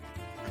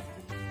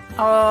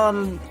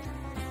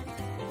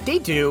 They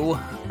do.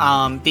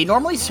 They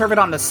normally serve it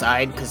on the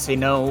side because they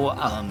know,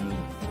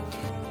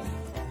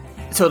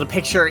 so the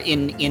picture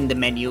in the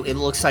menu, it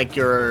looks like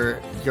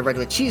your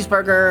regular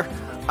cheeseburger.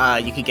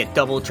 You could get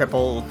double,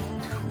 triple,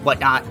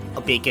 whatnot,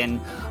 a bacon.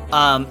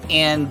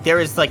 And there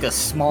is like a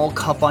small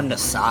cup on the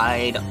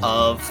side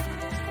of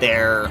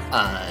their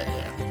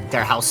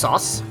house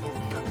sauce.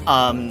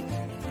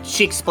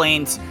 She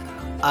explains,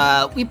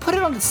 we put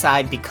it on the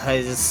side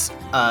because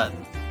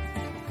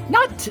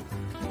not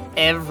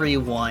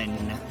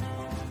everyone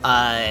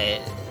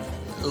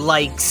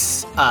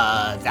likes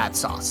that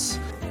sauce.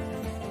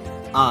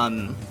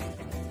 And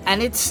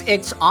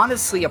it's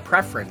honestly a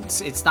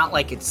preference. It's not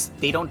like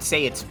they don't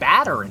say it's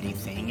bad or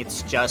anything.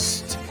 It's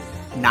just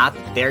not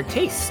their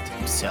taste.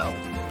 So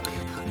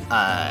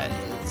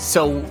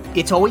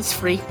it's always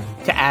free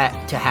to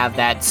have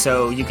that.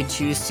 So you can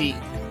choose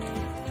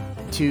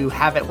to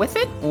have it with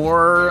it,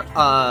 or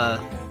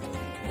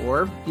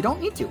you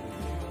don't need to.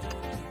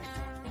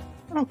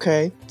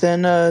 Okay,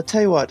 then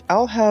tell you what,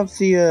 I'll have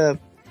the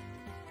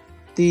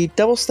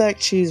double stacked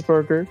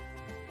cheeseburger,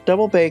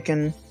 double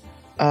bacon,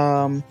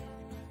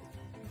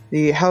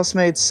 the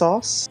house-made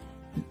sauce,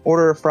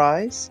 order of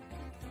fries,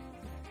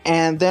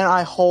 and then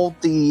I hold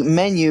the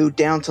menu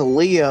down to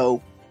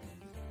Leo,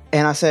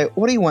 and I say,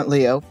 "What do you want,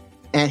 Leo?"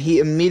 And he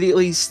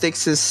immediately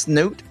sticks his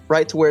snoot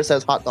right to where it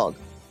says hot dog.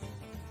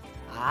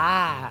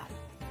 Ah.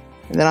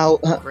 And then I'll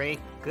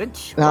great, good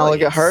choice. Then I'll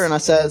look at her and I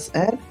says,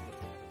 "Ed."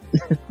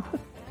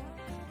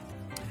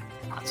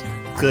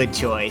 Good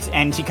choice.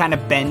 And she kind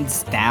of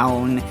bends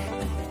down,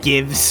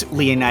 gives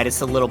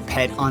Leonidas a little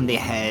pet on the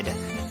head,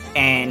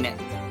 and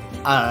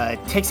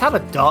takes out a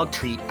dog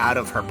treat out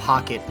of her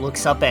pocket,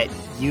 looks up at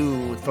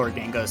you,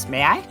 Thorgan, and goes,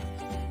 "May I?"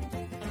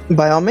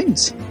 By all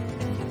means.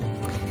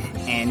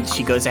 And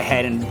she goes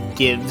ahead and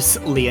gives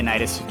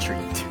Leonidas a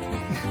treat.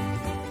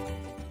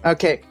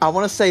 Okay, I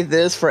want to say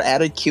this for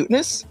added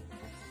cuteness.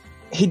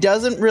 He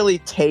doesn't really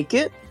take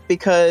it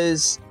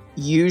because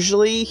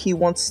usually he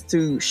wants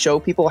to show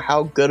people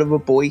how good of a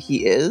boy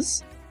he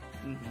is.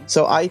 Mm-hmm.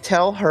 So I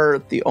tell her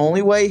the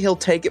only way he'll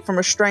take it from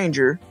a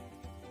stranger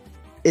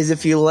is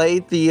if you lay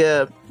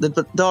the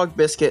dog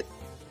biscuit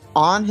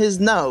on his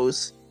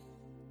nose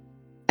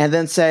and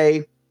then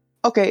say,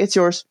 "Okay, it's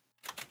yours."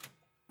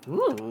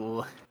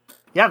 Ooh,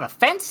 you have a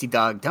fancy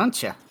dog,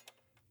 don't you?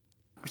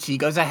 She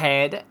goes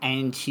ahead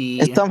and she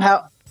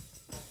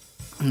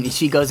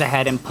goes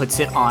ahead and puts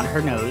it on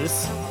her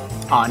nose,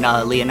 on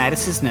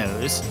Leonidas's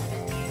nose,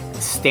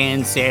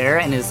 stands there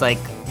and is like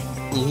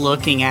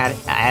looking at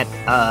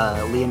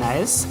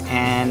Leonidas,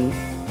 and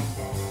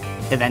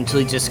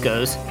eventually just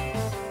goes,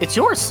 "It's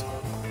yours."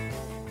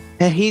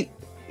 And he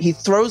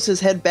throws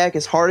his head back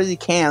as hard as he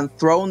can,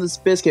 throwing this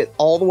biscuit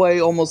all the way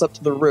almost up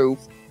to the roof.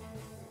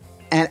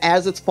 And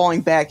as it's falling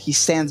back, he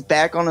stands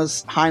back on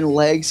his hind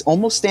legs,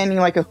 almost standing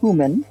like a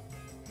human,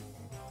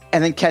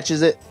 and then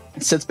catches it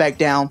and sits back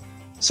down,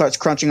 starts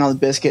crunching on the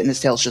biscuit, and his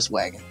tail's just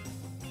wagging.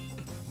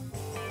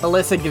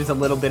 Alyssa gives a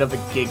little bit of a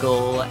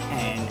giggle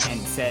and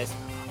says,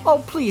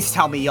 "Oh, please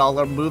tell me y'all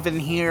are moving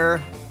here.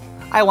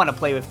 I want to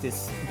play with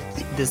this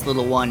this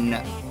little one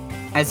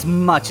as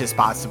much as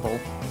possible.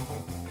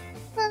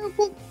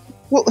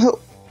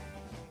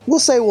 We'll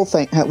say we'll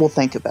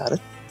think about it.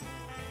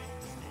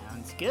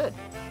 Sounds good.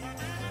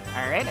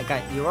 All right, I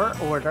got your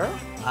order.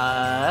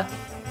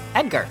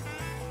 Edgar,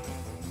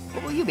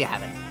 what will you be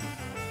having?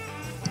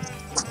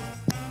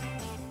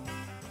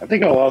 I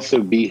think I'll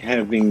also be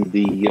having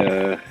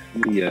the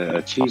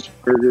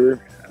cheeseburger.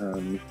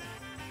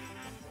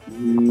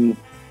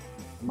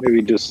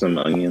 Maybe just some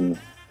onion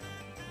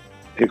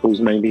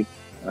pickles, maybe,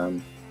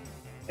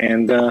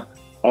 and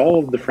all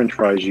of the French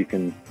fries you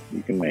can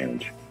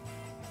manage.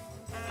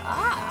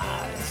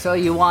 So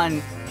you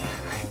want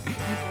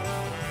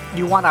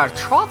our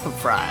truffle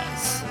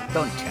fries,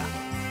 don't you?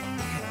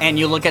 And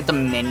you look at the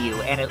menu,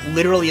 and it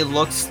literally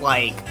looks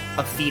like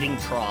a feeding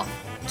trough,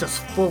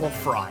 just full of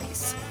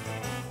fries.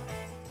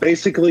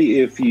 Basically,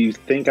 if you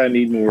think I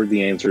need more,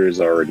 the answer is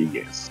already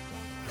yes.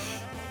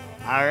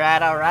 All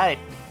right.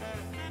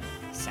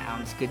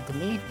 Sounds good to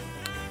me.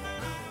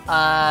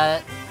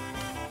 Now,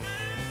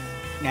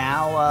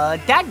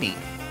 Dagny,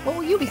 what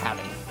will you be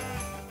having?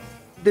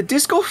 The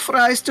disco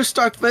fries to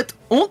start with,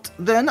 and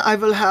then I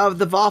will have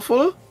the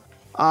waffle,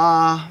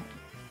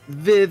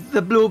 with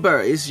the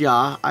blueberries.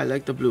 Yeah, I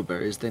like the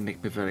blueberries. They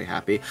make me very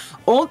happy.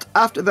 And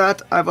after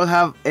that, I will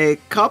have a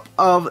cup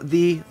of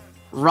the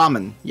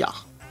ramen. Yeah.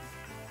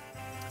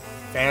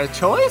 Fair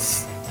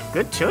choice.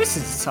 Good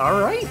choices. All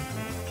right.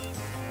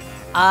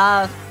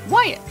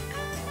 Wyatt.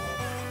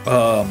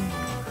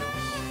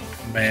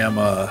 Ma'am,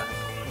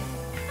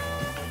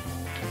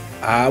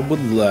 I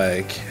would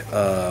like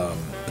a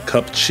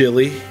cup of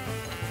chili,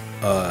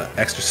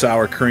 extra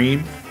sour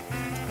cream,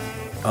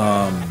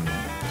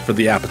 for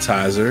the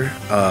appetizer.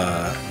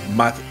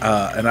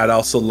 And I'd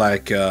also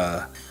like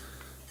an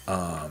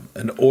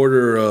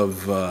order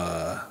of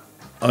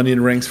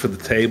onion rings for the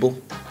table,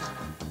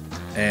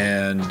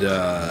 and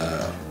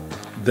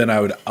then I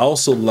would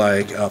also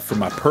like for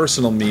my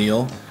personal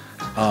meal.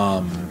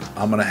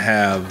 I'm gonna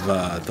have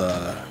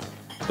the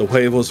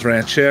huevos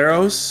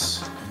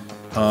rancheros,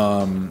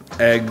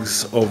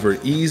 eggs over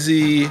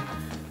easy,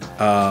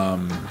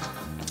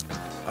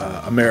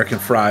 American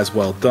fries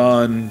well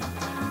done,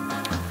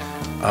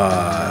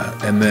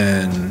 and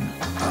then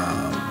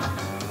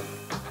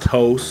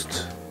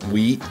toast,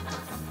 wheat,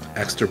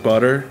 extra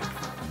butter,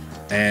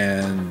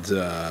 and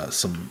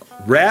some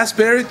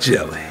raspberry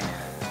jelly.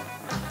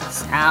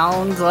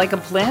 Sounds like a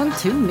plan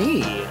to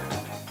me.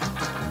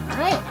 All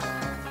right.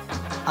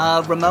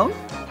 Ramon?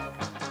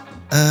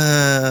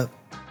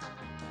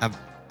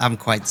 I'm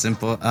quite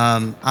simple.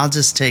 I'll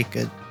just take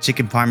a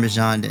chicken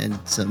parmesan and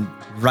some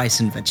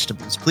rice and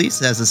vegetables,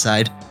 please, as a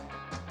side.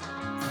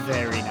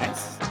 Very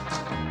nice.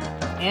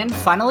 And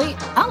finally,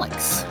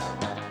 Alex.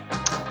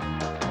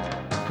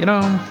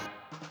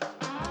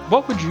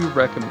 What would you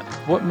recommend?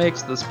 What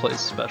makes this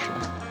place special?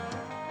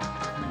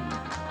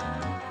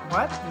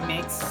 What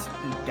makes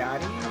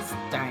Daddy's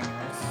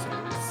Diner so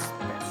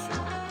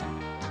special?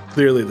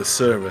 Clearly the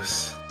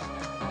service.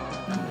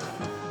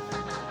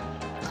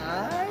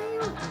 I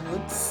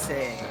would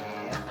say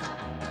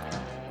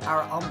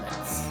our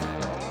omelets.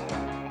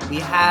 We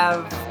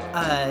have,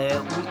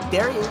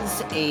 there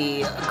is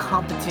a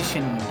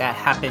competition that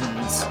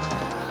happens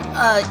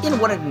in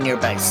one of the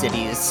nearby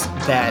cities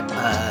that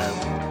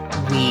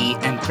we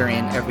enter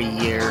in every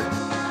year.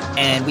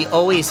 And we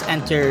always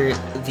enter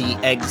the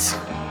eggs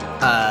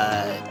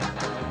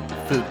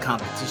food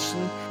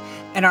competition.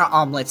 And our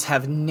omelets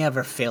have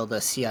never failed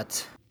us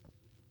yet.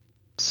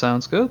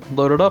 Sounds good.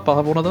 Load it up. I'll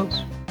have one of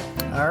those.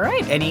 All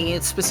right. Any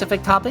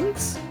specific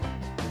toppings?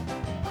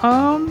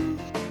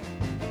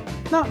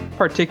 Not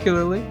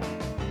particularly.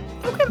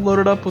 Okay. Load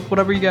it up with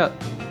whatever you got.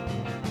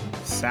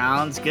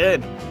 Sounds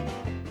good.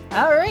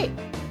 All right.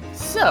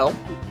 So,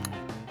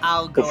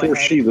 I'll go Before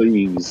ahead. she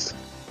leaves,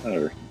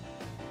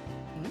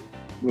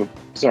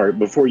 sorry,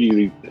 before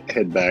you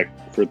head back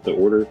for the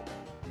order,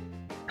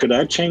 could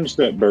I change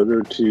that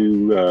burger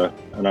to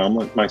an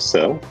omelet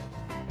myself?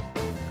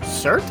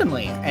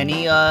 Certainly.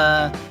 Any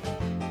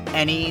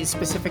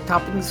specific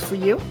toppings for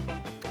you?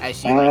 As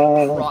she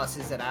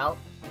crosses it out.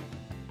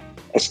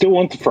 I still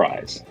want the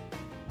fries.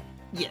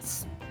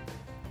 Yes.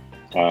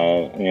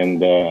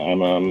 And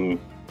I'm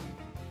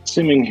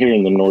assuming here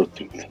in the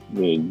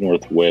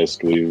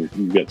northwest,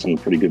 we've got some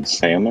pretty good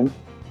salmon.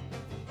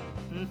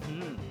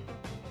 Mm-hmm.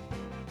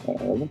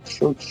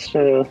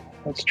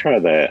 Let's try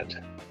that.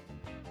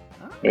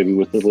 Maybe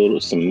with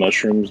some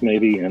mushrooms,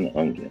 maybe, and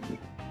onion.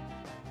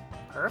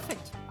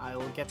 Perfect. I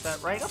will get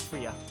that right up for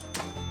you.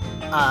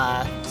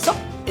 So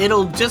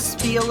it'll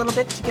just be a little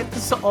bit to get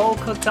this all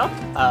cooked up.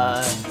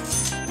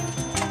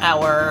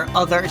 Our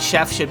other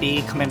chef should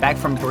be coming back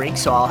from break,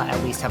 so I'll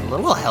at least have a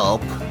little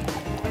help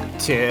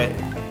to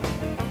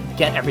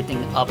get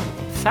everything up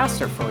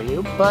faster for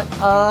you. But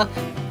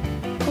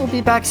we'll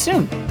be back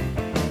soon.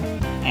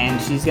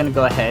 And she's gonna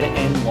go ahead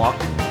and walk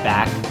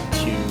back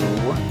to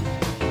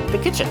the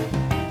kitchen.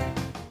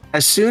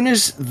 As soon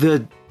as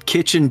the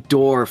kitchen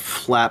door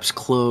flaps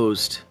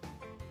closed,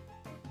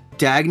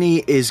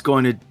 Dagny is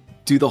going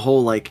to do the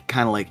whole like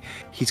kind of like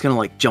he's gonna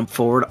like jump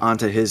forward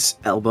onto his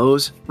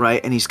elbows,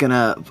 right? And he's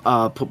gonna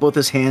put both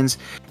his hands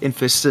in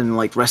fists and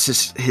like rest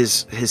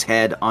his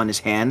head on his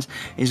hands.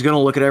 And he's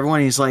gonna look at everyone.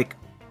 And he's like,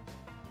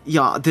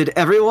 "Yeah, did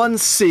everyone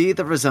see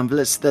the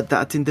resemblance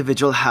that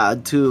individual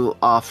had to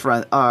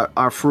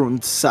our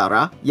friend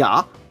Sarah?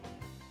 Yeah."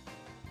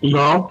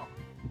 No.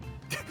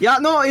 Yeah,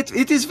 no, it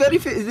is very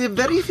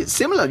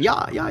similar.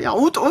 Yeah. Even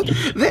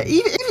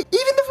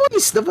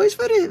the voice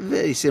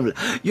very similar.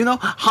 You know,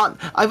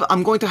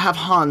 I'm going to have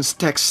Hans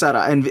text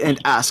Sarah and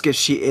ask if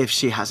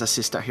she has a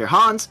sister here.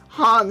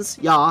 Hans,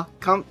 yeah,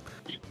 come.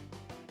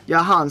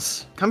 Yeah,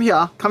 Hans, come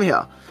here.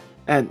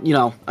 And you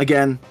know,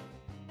 again,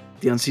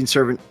 the unseen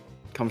servant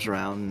comes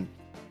around.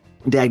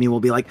 And Dagny will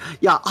be like,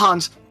 yeah,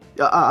 Hans,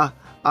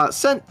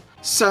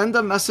 send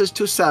a message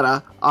to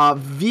Sarah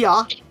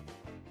via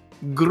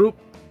group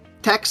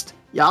text,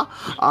 yeah.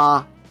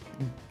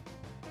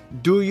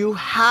 Do you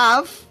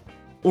have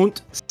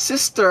und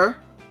sister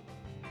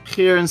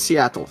here in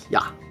Seattle?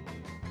 Yeah.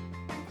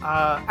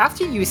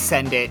 After you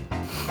send it,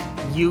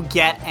 you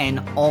get an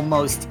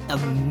almost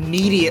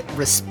immediate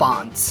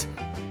response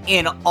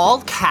in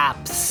all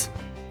caps,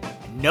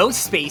 no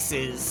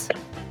spaces,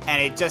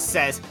 and it just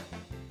says,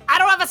 "I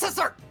don't have a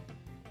sister."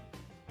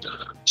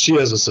 She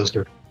has a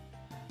sister.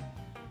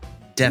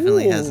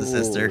 Definitely has a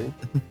sister.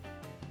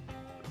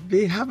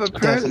 We have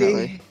apparently.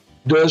 Definitely.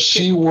 Does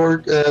she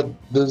work at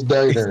this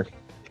diner?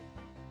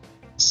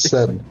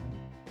 7.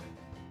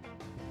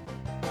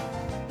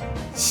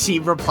 She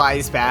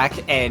replies back,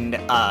 and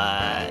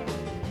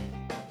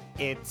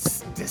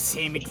it's the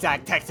same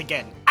exact text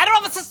again. "I don't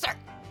have a sister."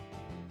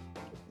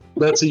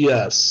 That's a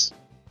yes.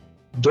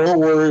 Don't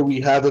worry,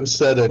 we haven't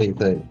said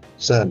anything.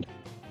 Send.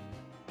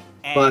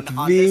 And But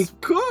on we this-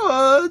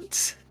 could.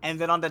 And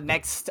then on the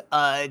next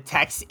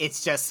text,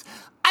 it's just,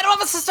 "I don't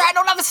have a sister, I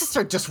don't have a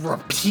sister." Just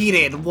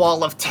repeated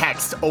wall of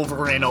text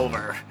over and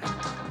over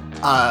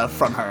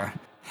from her.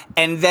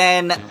 And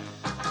then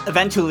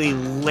eventually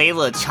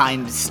Layla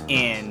chimes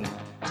in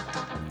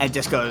and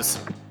just goes,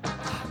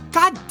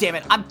 "God damn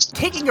it, I'm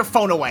taking your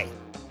phone away."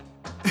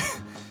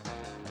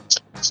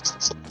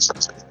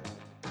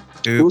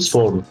 Whose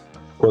phone?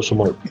 Question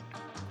mark.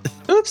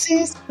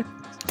 Oopsies.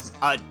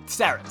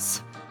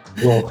 Sarah's.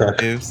 Oh,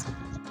 okay. Oops.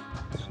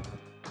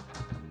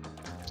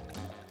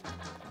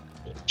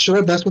 Should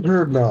I mess with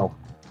her? No.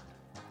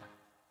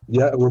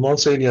 Yeah,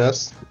 Ramon's saying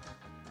yes.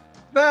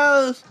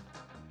 Well,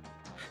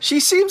 she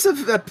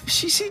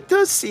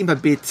does seem a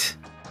bit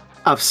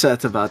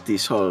upset about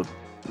this whole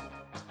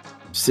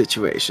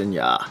situation.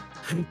 Yeah.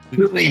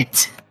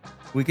 Wait.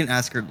 We can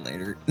ask her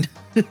later.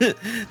 I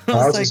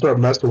was gonna start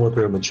messing with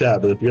her in the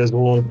chat, but if you guys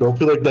don't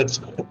feel like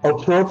that's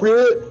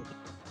appropriate,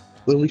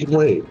 then we can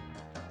wait.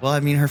 Well, I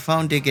mean, her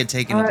phone did get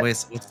taken away,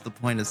 so what's the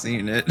point of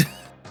seeing it?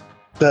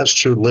 That's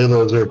true.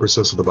 Layla is very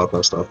persistent about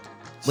that stuff.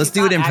 Let's She's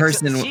do it in not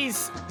person.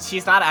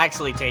 She's not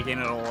actually taking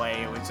it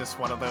away. It was just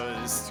one of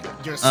those,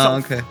 "You're so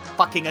okay.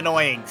 fucking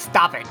annoying.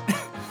 Stop it."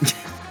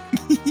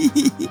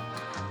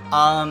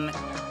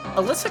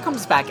 Alyssa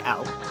comes back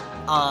out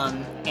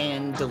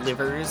and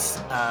delivers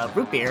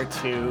root beer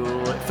to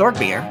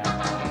Thorbeer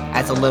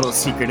as a little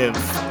secretive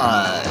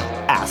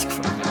ask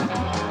from him.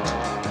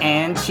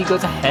 And she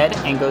goes ahead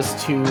and goes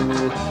to...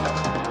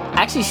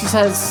 Actually, she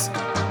says,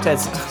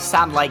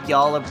 "Sound like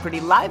y'all are pretty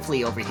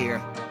lively over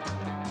here."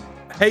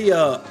 Hey,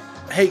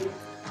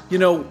 you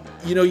know,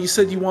 you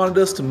said you wanted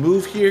us to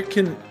move here.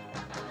 Can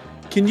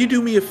you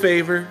do me a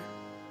favor?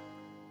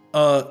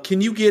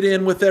 Can you get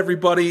in with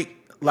everybody?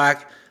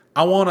 Like,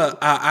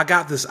 I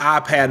got this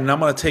iPad and I'm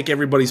gonna take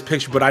everybody's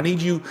picture, but I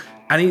need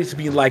it to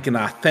be like an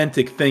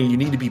authentic thing. You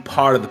need to be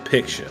part of the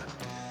picture.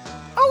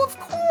 Oh, of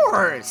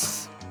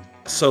course.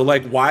 So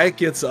like Wyatt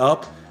gets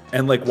up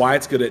and like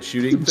Wyatt's good at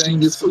shooting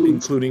things,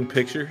 including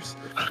pictures.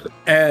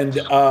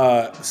 And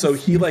so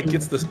he like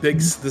gets this big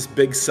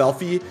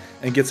selfie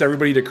and gets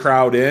everybody to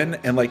crowd in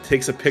and like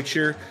takes a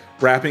picture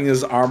wrapping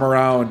his arm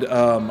around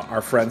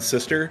our friend's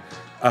sister,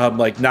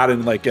 like not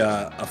in like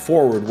a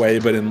forward way,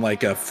 but in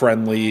like a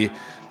friendly,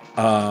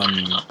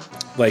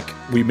 like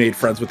we made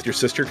friends with your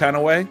sister kind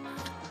of way,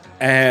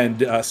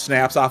 and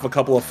snaps off a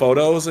couple of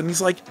photos. And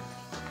he's like,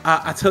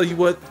 I tell you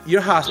what,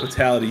 your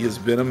hospitality has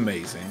been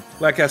amazing.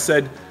 Like I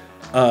said,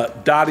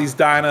 Dottie's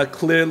Diner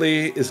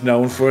clearly is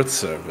known for its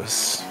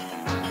service.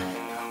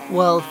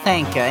 Well,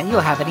 thank you, and you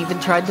haven't even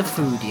tried the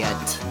food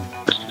yet.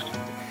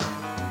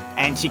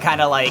 And she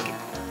kind of like,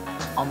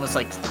 almost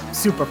like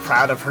super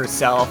proud of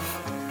herself,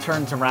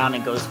 turns around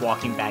and goes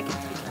walking back into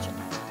the kitchen.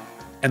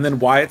 And then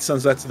Wyatt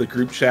sends that to the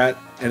group chat,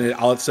 and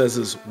all it says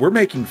is, "We're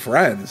making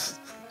friends."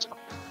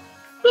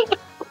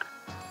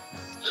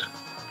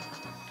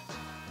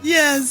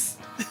 Yes.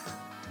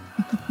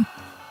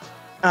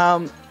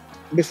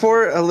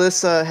 Before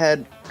Alyssa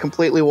had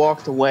completely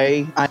walked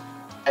away, I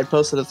had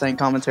posted a thing,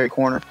 Commentary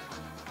Corner.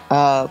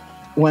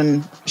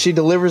 When she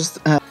delivers,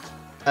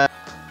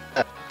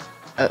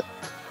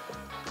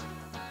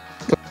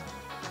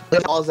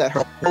 calls at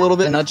her a little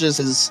bit, nudges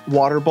his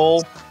water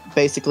bowl,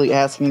 basically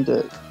asking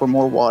for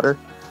more water.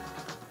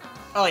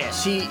 Oh yeah,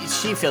 she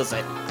feels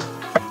it.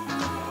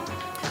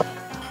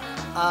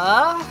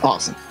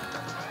 Awesome.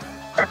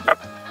 I'm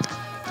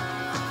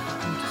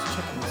just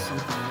checking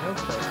something real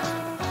quick.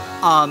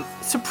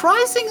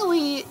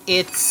 Surprisingly,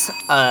 it's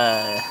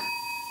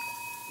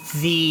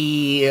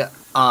the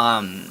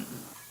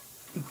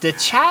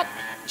chat.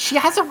 She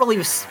hasn't really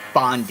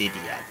responded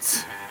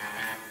yet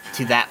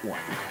to that one,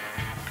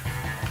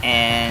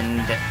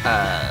 and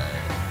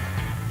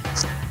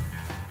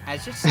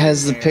as you're sitting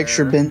Has the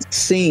picture there- been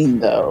seen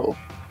though?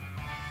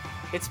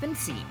 It's been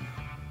seen.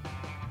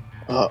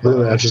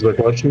 That answers my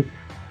question.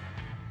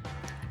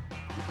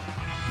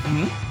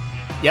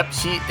 Yep,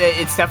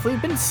 it's definitely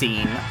been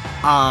seen.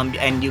 And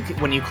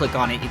when you click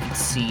on it, you can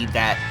see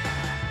that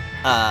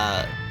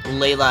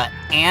Layla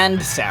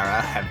and Sarah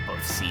have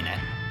both seen it.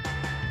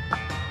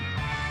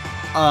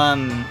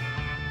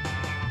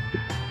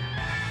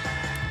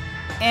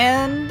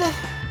 And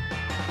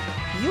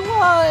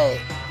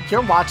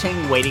you're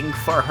watching, waiting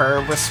for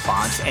her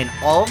response, and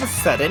all of a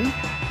sudden,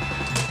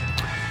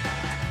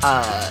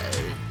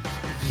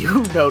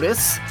 you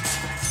notice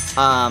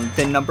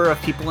the number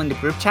of people in the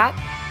group chat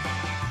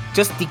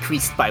just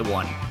decreased by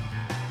 1.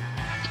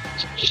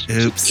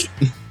 Oops.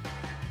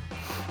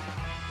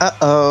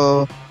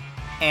 Uh-oh.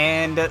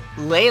 And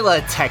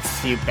Layla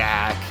texts you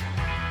back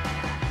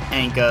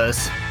and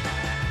goes,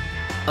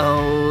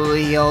 "Oh,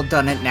 y'all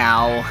done it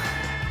now.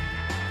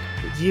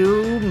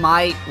 You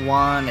might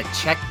want to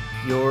check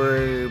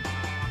your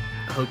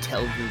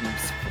hotel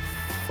rooms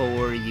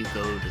before you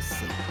go to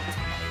sleep tonight."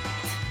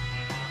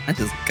 I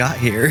just got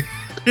here.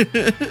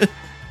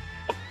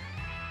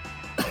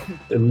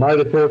 In my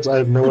defense, I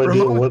have no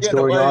idea Ramon, what's get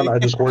going away. on. I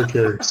just work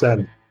here.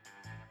 Send.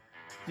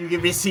 You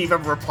can receive a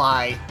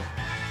reply.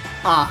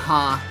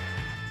 Uh-huh.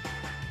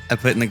 I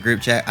put in the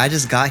group chat, I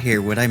just got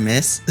here. Would I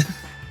miss?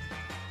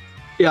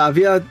 Yeah,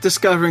 we are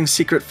discovering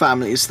secret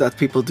families that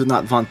people do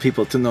not want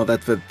people to know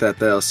that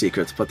they are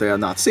secret, but they are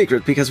not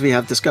secret because we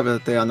have discovered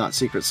that they are not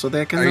secret, so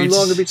they can Are no you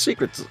longer just- be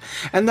secrets.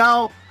 And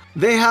now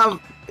they have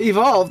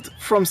evolved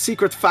from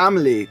secret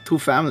family to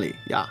family.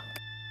 Yeah.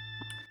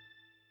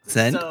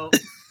 Send? So,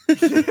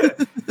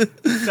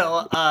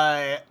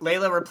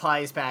 Layla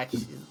replies back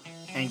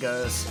and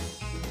goes,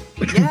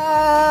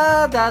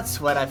 "Yeah,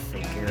 that's what I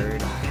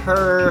figured.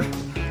 Her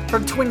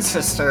twin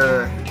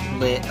sister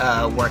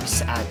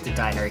works at the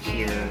diner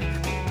here,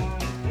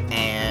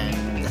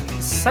 and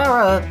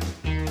Sarah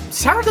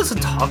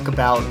doesn't talk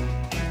about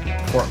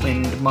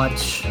Portland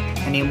much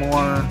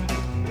anymore,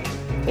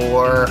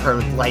 or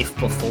her life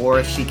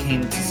before she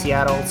came to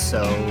Seattle.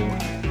 So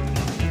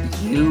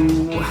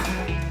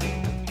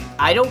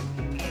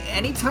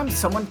anytime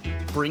someone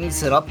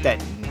brings it up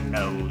that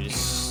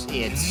knows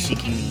it, she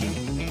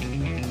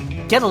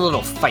can get a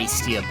little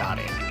feisty about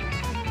it.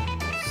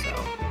 So,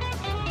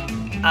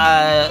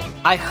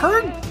 I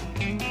heard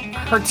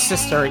her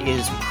sister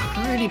is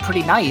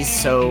pretty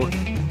nice, so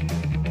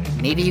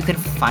maybe you could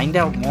find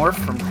out more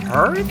from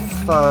her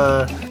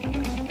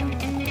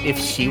if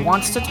she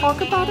wants to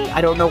talk about it.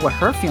 I don't know what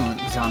her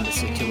feelings on the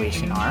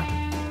situation are."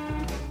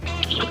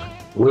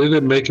 Wouldn't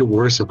it make it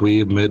worse if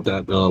we admit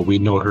that we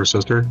know her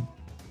sister?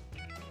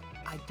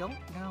 I don't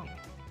know.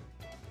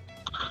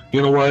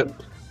 You know what?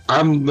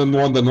 I'm the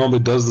one that normally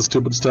does the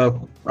stupid stuff.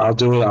 I'll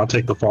do it. I'll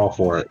take the fall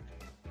for it.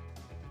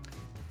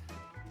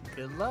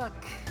 Good luck.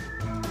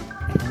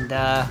 And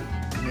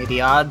may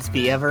the odds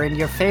be ever in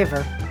your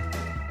favor.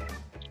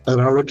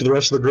 And I looked at the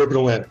rest of the group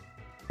and went,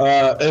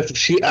 if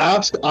she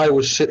asked, I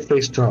was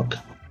shit-faced drunk.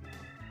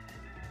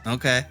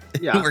 Okay.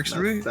 Yeah. Works for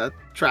me. That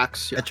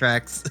tracks. Yeah. That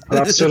tracks. And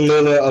I sent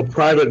Lila a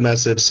private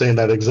message saying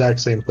that exact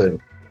same thing.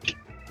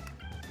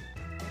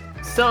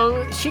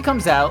 So she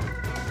comes out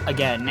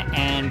again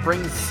and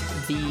brings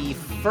the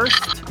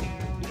first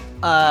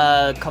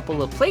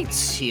couple of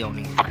plates. She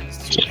only has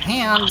 2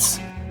 hands.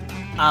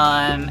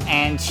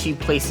 And she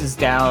places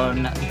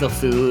down the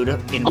food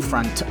in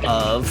front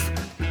of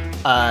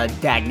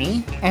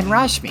Dagny and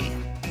Rashmi.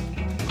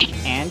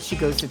 And she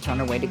goes to turn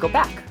her way to go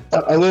back.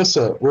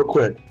 Alyssa, real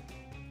quick.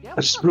 Yeah,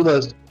 I just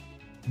realized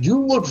you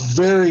look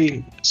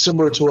very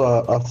similar to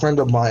a friend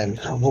of mine.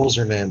 What was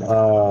her name?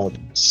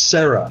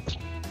 Sarah.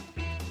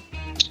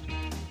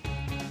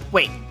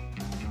 wait.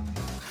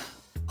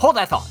 Hold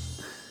that thought.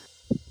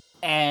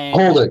 And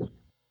Hold it.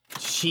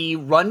 she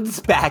runs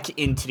back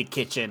into the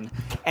kitchen,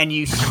 and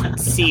you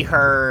see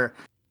her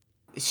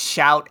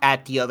shout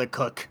at the other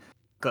cook,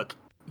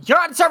 "You're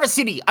on service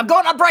duty! I'm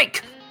going on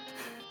break!"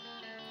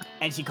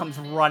 And she comes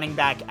running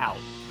back out.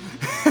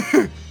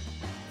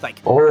 Like,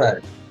 All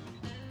right.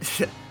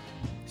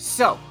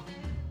 "So,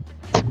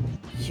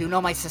 you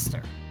know my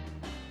sister."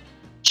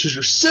 She's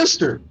your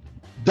sister.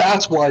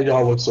 That's why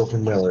y'all look so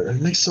familiar. It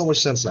makes so much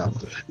sense now.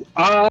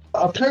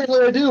 Apparently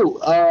I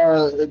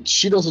do.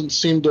 She doesn't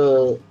seem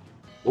to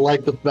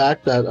like the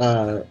fact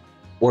that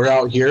we're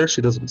out here.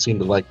 She doesn't seem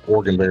to like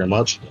Oregon very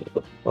much.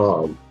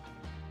 But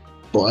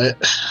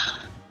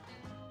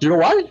you know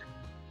why?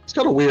 It's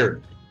kind of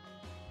weird.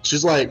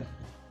 She's like,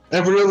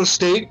 every other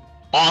state,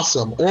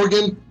 awesome.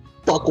 Oregon,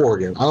 fuck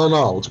Oregon. I don't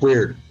know. It's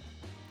weird.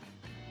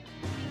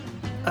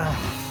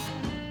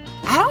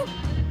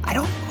 I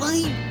don't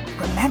really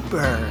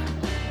remember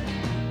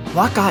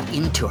what got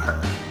into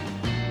her?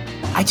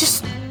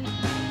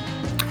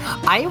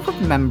 I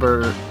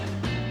remember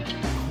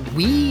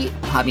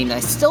I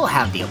still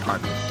have the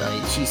apartment.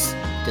 She's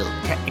still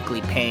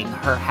technically paying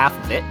her half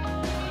of it.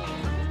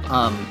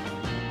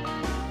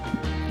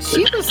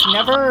 She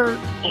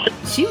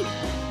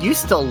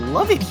used to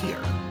love it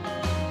here.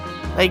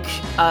 Like,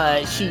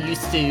 she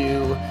used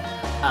to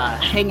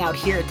hang out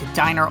here at the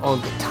diner all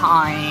the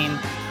time.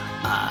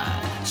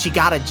 She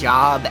got a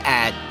job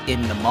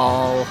in the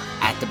mall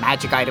at the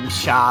magic item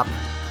shop.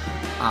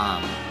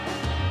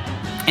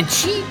 And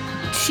she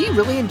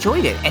really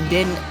enjoyed it. And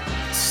then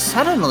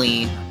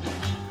suddenly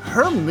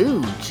her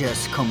mood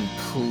just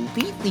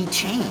completely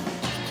changed.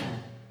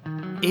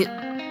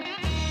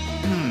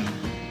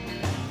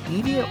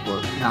 Maybe it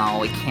was.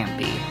 No, it can't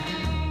be.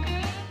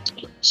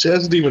 She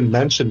hasn't even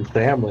mentioned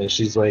family.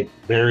 She's like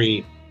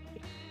very,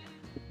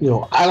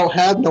 I don't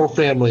have no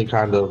family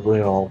kind of,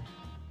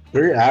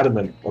 very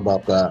adamant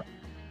about that.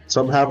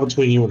 Something happened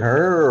between you and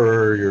her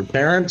or your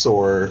parents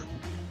or...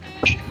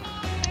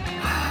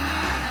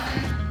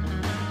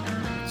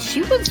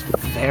 She was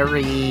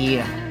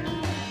very,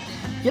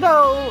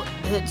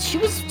 she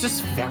was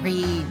just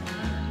very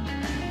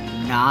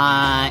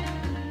not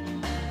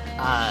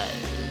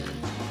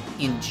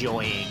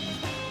enjoying.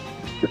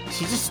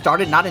 She just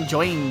started not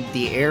enjoying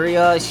the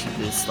area. She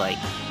was like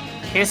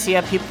pissy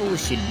at people who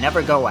should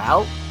never go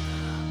out.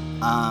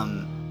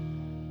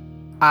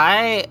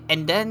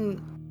 And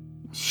then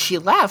she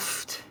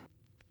left.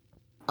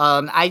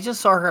 I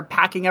just saw her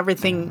packing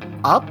everything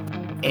up,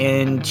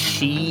 and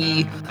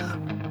she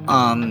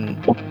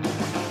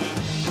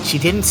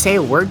didn't say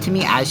a word to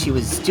me as she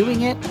was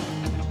doing it.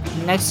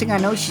 Next thing I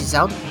know, she's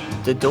out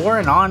the door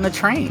and on the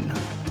train.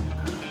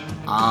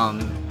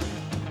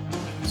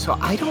 So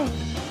I don't,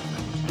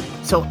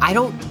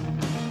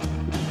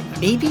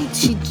 maybe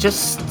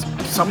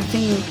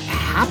something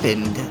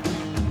happened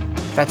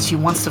that she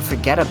wants to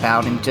forget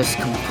about and just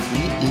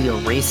completely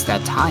erase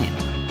that time.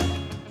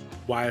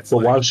 Why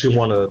would she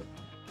want to...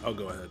 Oh,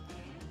 go ahead.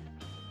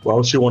 Why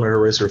would she want to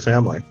erase her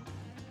family?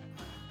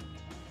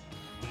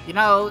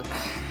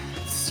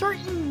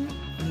 Certain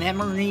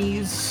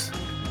memories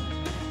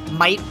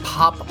might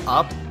pop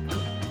up,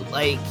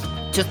 like,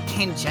 just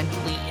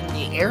tangentially in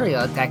the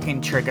area that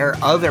can trigger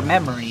other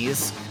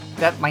memories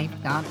that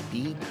might not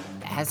be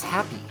as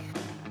happy.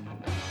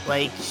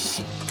 Like,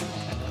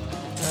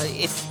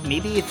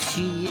 if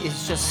she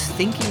is just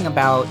thinking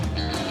about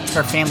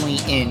her family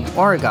in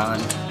Oregon,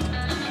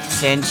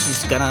 then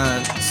she's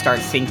gonna start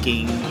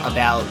thinking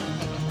about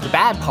the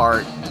bad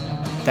part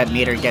that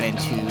made her get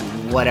into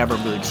whatever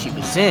mood she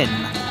was in.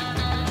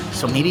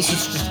 So maybe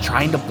she's just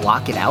trying to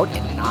block it out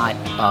and not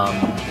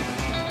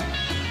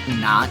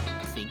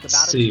think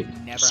about it.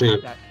 Have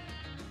that.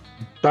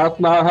 That's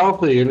not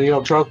healthy,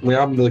 and trust me,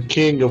 I'm the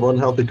king of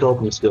unhealthy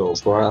coping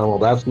skills. So I don't know,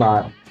 that's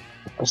not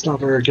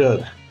very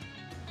good.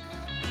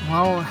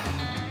 Well,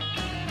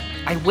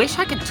 I wish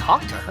I could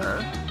talk to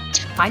her,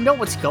 find out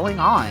what's going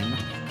on.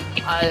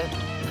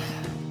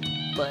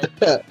 But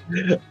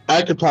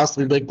I could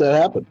possibly make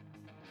that happen.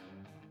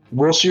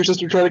 Will your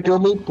sister try to kill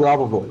me?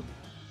 Probably.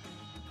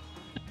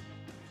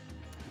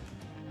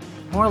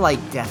 More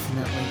like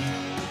definitely.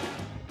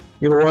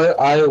 You know what?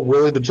 I am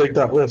willing to take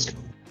that risk.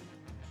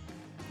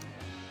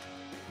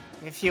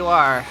 If you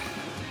are,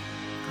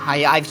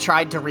 I've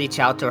tried to reach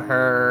out to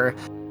her.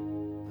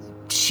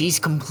 She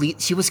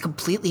was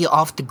completely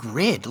off the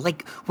grid.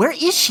 Like, where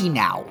is she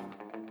now?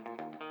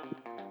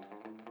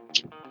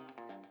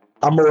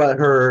 I'm gonna let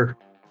her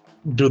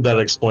do that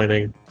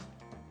explaining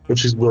if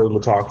she's willing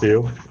to talk to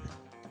you.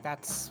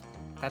 That's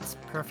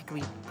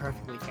perfectly fair.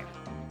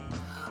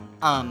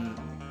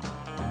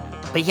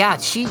 But yeah,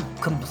 she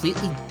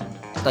completely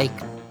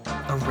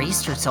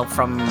erased herself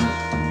from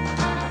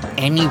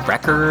any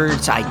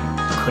records. I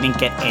couldn't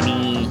get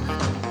any.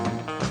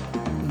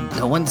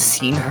 No one's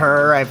seen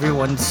her.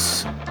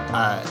 Everyone's.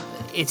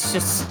 It's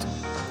just.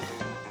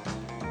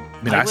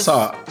 I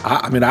saw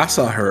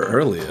her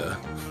earlier.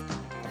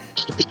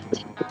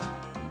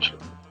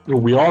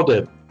 We all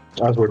did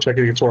as we're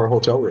checking into our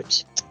hotel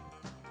rooms.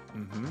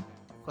 Mm-hmm.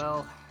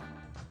 Well.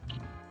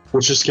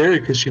 Which is scary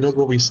because she knows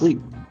where we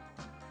sleep.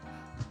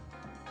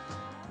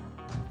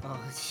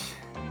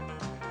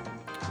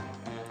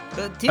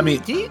 Do any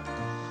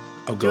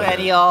of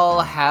y'all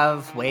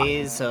have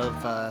ways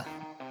of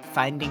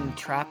finding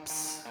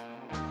traps?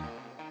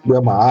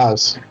 Yeah, my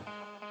eyes.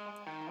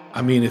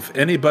 If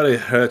anybody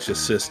hurts your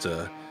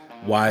sister,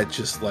 Wyatt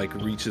just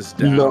reaches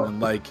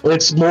down and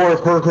It's more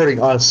of her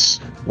hurting us,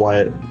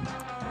 Wyatt.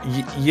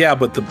 Yeah,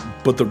 but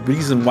the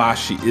reason why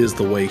she is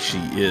the way she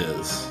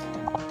is,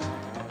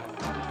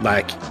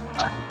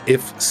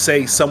 if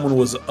say someone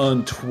was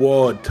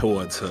untoward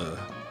towards her,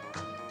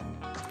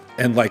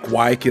 and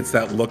Wyatt gets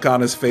that look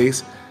on his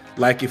face,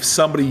 if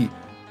somebody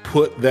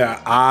put their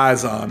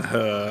eyes on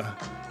her,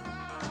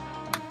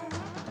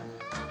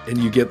 and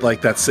you get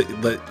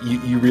that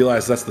you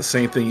realize that's the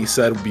same thing he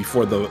said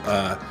before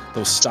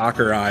those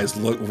stalker eyes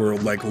were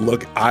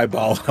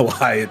eyeballing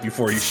Wyatt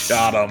before he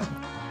shot him.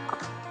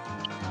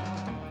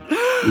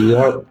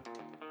 Yep.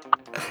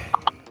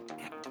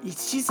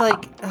 She's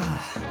like,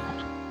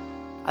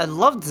 I'd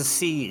love to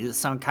see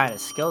some kind of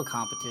skill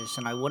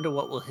competition. I wonder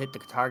what will hit the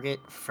target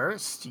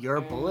first, your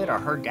bullet or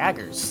her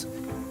daggers.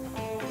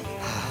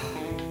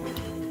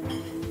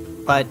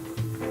 But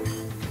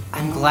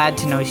I'm glad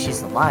to know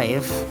she's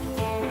alive.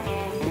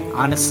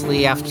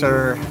 Honestly,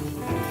 after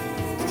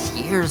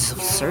years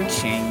of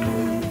searching,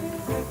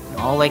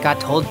 all I got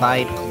told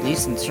by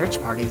police and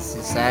search parties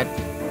is that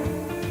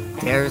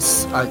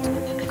there's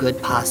a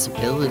good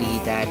possibility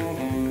that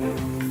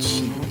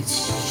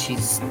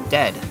she's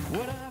dead.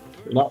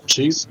 No,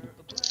 she's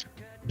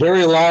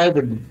very alive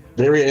and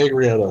very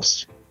angry at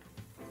us.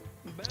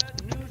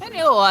 And you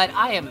know what?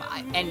 And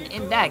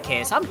in that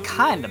case, I'm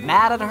kind of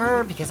mad at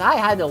her because I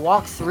had to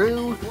walk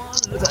through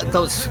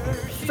those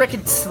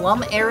frickin'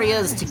 slum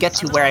areas to get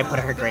to where I put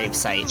her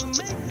gravesite.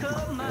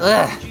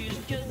 Ugh.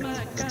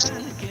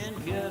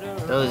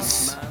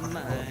 Those.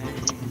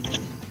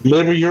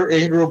 Maybe your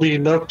anger will be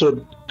enough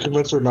to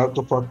convince her not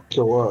to fucking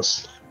kill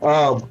us.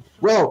 Well,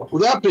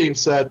 with that being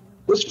said,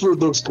 this food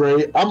looks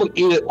great. I'm gonna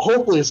eat it.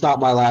 Hopefully, it's not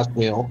my last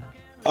meal.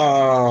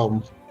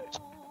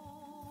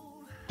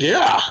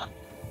 Yeah.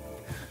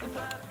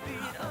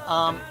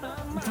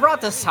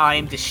 Throughout this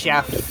time, the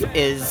chef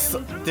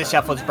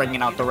was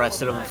bringing out the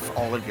rest of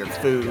all of your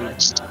food. And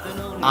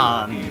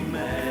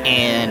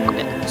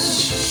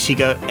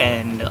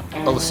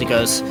Alyssa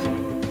goes,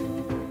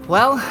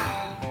 well,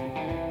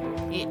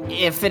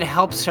 if it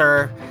helps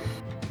her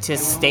to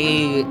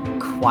stay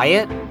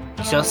quiet,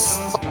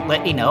 just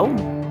let me know.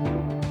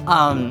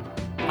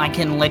 I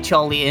can let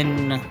y'all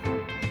in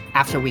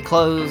after we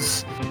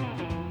close,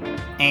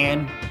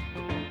 and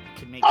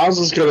I was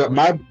just gonna.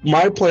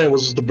 My plan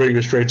was just to bring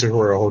her straight to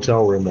where a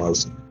hotel room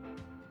was.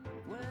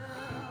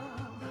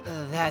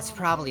 That's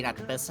probably not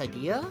the best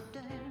idea.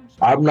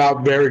 I'm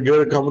not very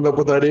good at coming up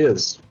with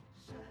ideas,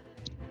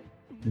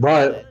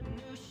 but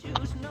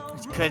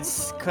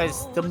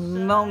because the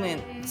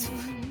moment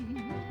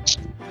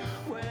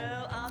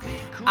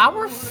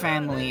our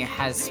family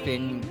has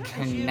been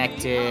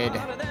connected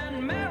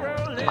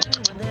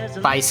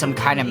by some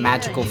kind of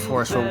magical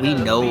force where we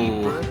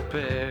know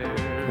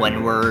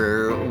when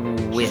we're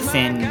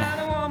within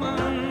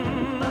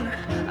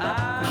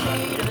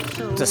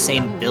the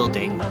same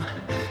building.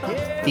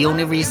 The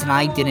only reason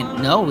I didn't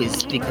know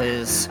is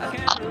because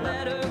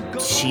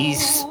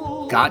she's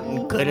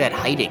gotten good at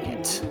hiding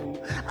it.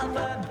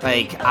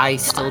 Like, I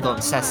still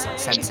don't sense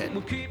it.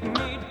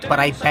 But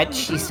I bet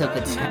she still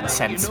could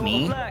sense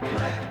me,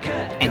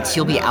 and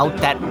she'll be out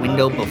that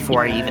window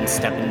before I even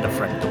step in the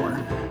front door.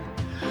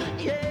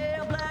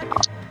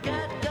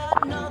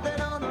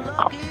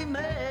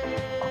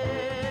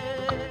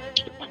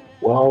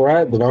 well, all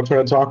right. Then I'll try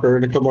to talk her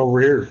into come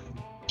over here.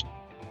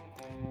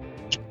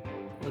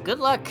 Well, good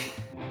luck.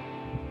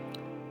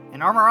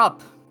 And armor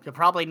up. You'll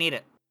probably need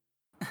it.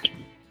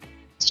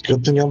 It's a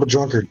good thing I'm a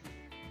drunkard.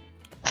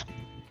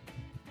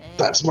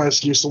 That's my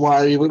excuse to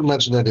why I even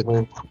mentioned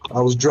anything.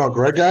 I was drunk,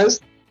 right, guys?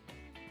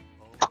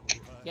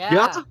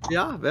 Yeah.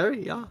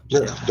 Very. Yeah.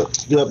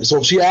 So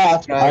if she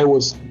asked, I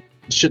was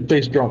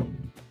shit-faced drunk.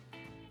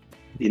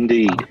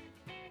 Indeed.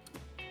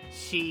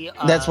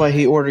 That's why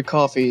he ordered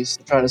coffees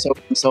to try to soak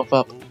himself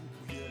up.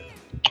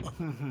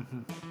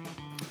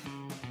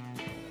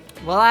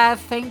 Well,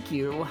 thank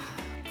you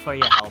for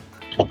your help.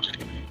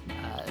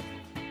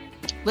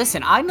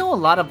 Listen, I know a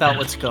lot about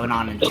what's going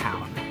on in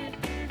town.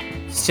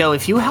 So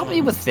if you help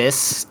me with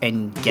this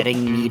and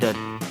getting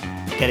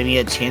me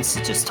a chance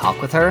to just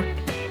talk with her,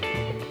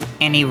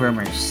 any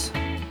rumors,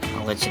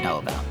 I'll let you know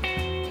about.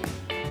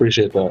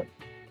 Appreciate that.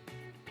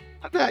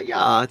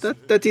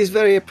 That is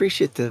very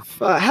appreciative.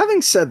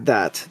 Having said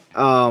that,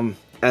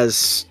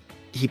 as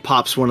he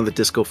pops one of the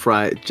disco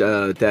fries,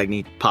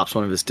 Dagny pops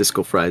one of his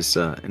disco fries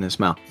in his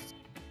mouth.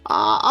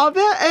 Are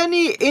there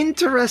any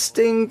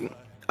interesting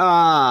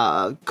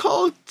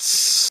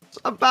cults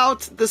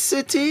about the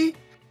city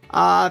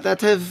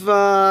that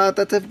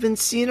have been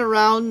seen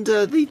around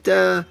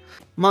the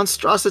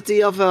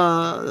monstrosity of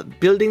a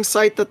building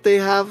site that they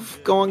have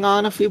going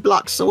on a few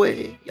blocks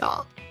away?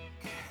 Yeah.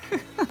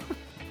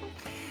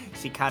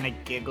 She kind of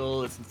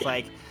giggles. It's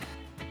like,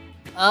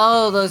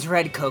 oh, those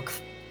red coat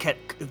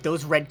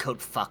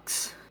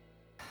fucks.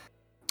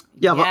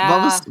 Yeah.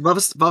 What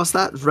was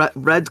that?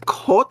 Red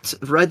coat?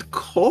 Red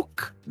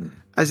coke?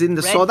 As in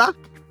the soda?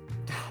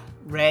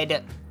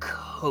 Red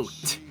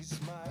coat.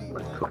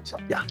 Red coat.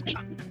 Yeah.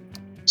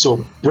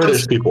 So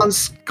British people.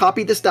 Hans,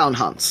 copy this down,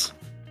 Hans.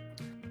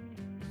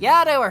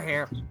 Yeah, they were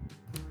here.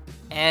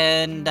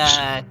 And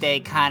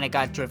they kind of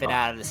got driven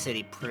out of the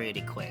city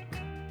pretty quick.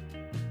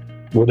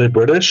 Were they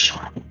British?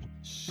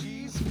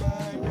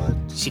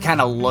 She kind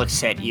of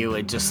looks at you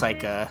and just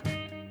like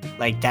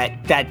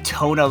that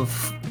tone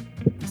of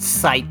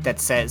sight that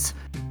says,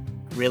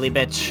 "Really,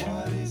 bitch?"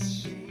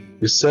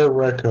 You said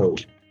red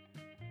coat.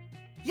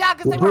 Yeah,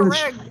 because they were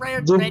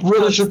red The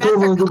British are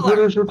coming. The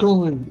British are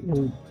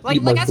coming.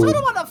 Like I saw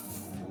them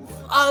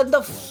on the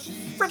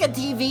friggin'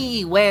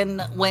 TV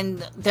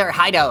when their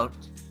hideout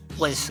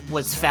was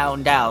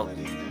found out.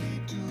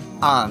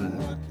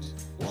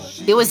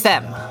 It was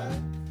them.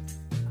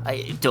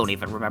 I don't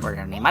even remember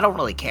her name. I don't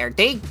really care.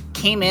 They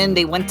came in,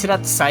 they went to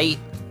that site.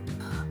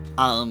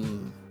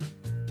 And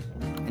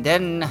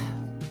then,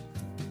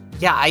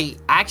 yeah, I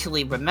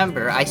actually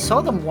remember I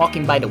saw them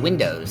walking by the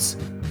windows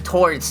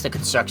towards the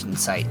construction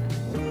site.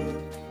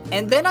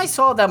 And then I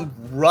saw them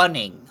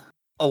running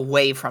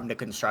away from the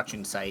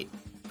construction site.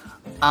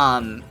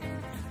 And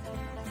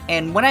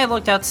when I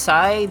looked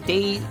outside,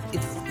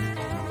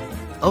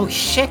 oh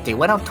shit, they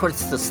went out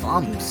towards the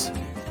slums.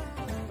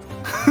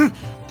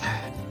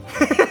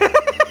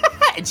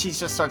 And she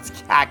just starts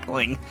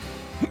cackling.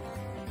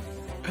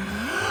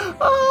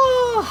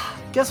 Oh,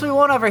 guess we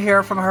won't ever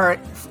hear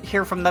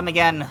from them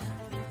again.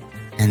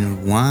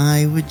 And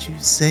why would you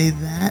say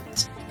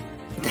that?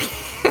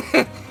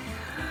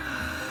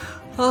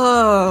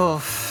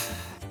 Oh,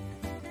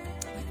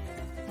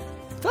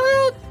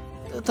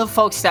 the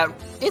folks that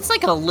it's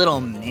like a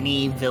little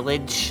mini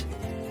village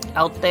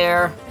out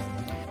there.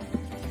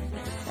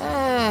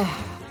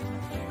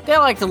 They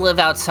like to live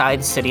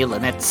outside city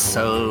limits,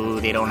 so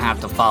they don't have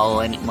to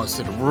follow most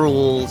of the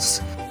rules.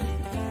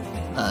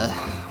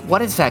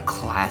 What is that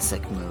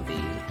classic movie?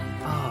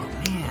 Oh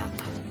man.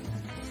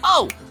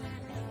 Oh,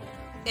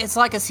 it's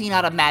like a scene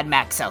out of Mad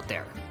Max out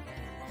there.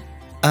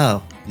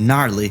 Oh,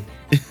 gnarly.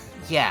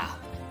 Yeah,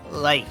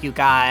 like you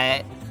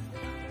got,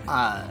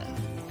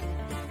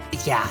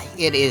 yeah,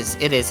 it is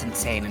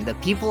insane. And the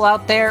people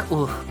out there,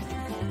 ooh,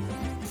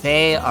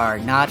 they are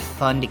not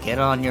fun to get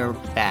on your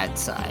bad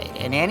side.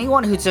 And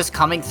anyone who's just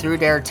coming through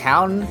their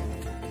town,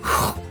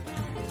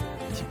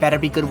 you better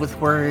be good with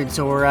words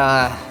or,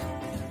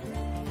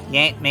 you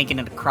ain't making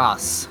it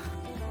across.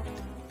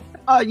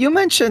 You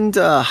mentioned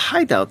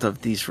hideout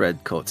of these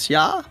redcoats,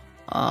 yeah?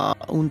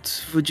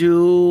 And would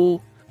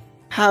you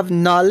have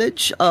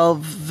knowledge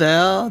of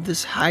where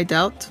this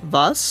hideout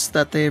was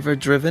that they were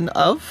driven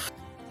of?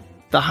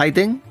 The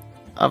hiding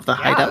of the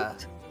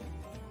hideout?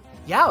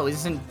 Yeah, it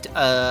was in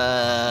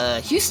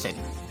Houston.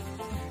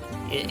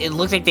 It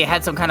looked like they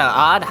had some kind of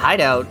odd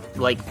hideout,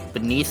 like,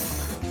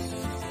 beneath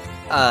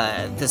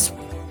this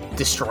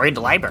destroyed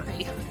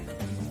library.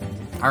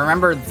 I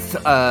remember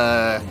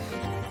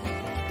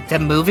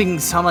them moving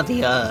some of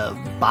the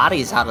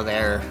bodies out of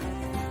there.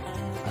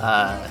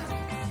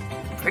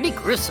 Pretty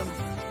gruesome.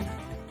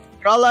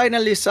 Caroline,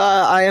 Elisa,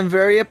 I am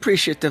very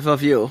appreciative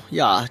of you.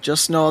 Yeah,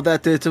 just know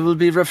that it will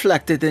be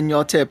reflected in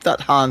your tip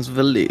that Hans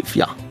will leave,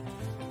 yeah.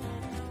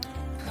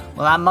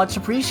 Well, I'm much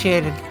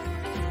appreciated.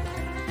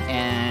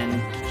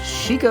 And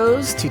she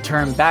goes to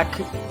turn back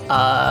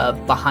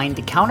behind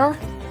the counter.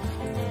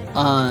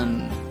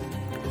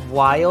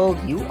 While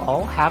you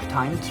all have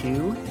time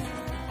to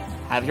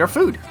have your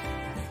food.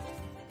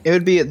 It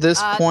would be at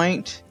this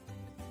point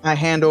I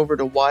hand over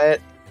to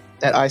Wyatt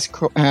that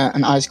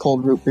an ice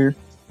cold root beer.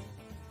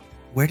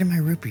 Where did my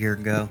root beer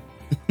go?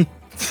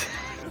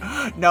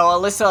 No,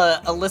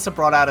 Alyssa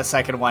brought out a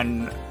second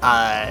one.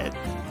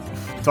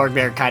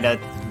 Thornbear kind of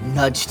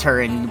nudged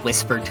her and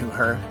whispered to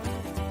her.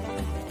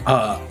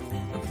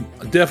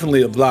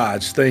 Definitely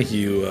obliged. Thank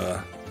you.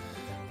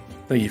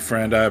 Thank you,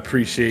 friend. I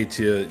appreciate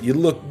you. You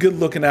look good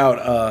looking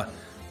out.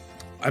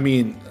 I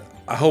mean,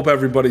 I hope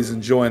everybody's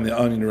enjoying the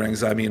onion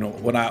rings. I mean,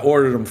 when I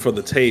ordered them for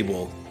the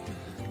table,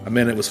 I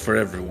meant it was for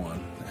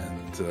everyone.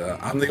 And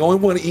I'm the only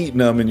one eating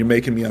them, and you're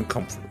making me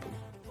uncomfortable.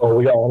 Oh,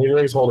 we got onion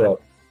rings? Hold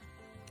up.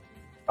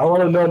 I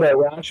want to know that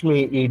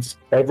Rashmi eats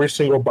every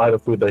single bite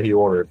of food that he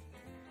ordered.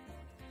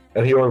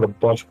 And he ordered a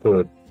bunch of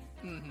food.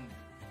 Mm-hmm.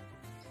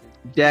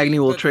 Dagny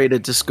will trade a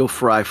disco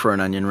fry for an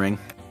onion ring.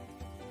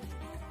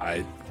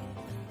 I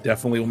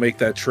definitely will make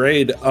that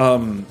trade.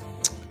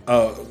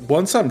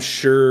 Once I'm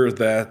sure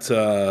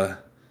that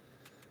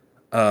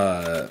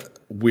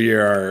we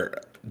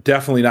are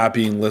definitely not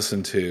being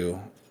listened to,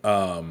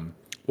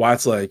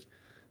 Wyatt's like,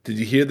 did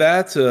you hear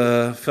that,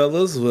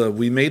 fellas?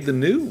 We made the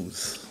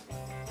news.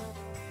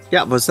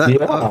 Yeah, was that?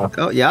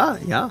 Yeah.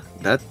 Yeah.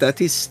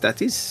 That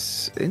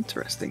is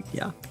interesting.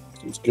 Yeah.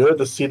 It's good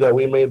to see that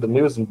we made the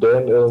news and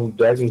then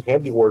Dagny's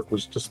handiwork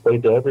was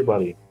displayed to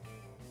everybody.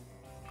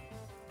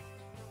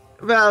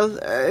 Well,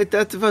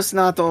 that was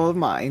not all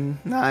mine.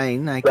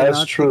 Nine. I That's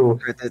cannot true.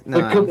 take credit.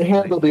 They couldn't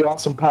handle the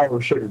awesome power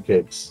of sugar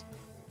cakes.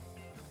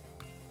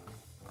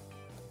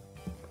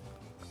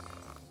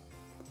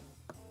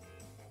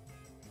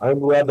 I'm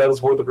glad that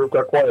is where the group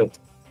got quiet.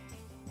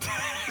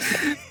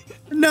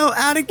 No,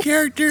 out of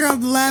character,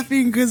 I'm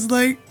laughing because,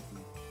 like,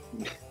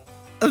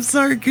 I'm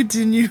sorry,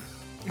 continue.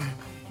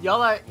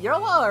 Y'all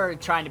are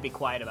trying to be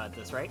quiet about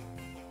this, right?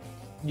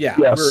 Yeah,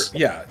 Yes.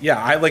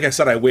 yeah. Like I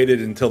said, I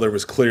waited until there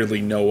was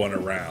clearly no one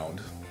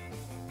around.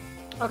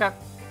 Okay.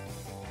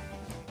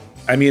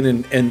 I mean,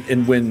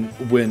 and when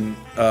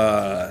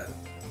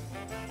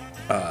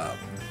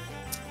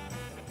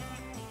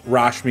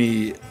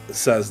Rashmi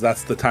says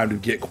that's the time to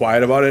get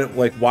quiet about it,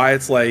 like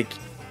Wyatt's like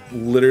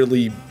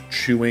literally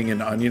chewing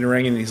an onion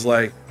ring, and he's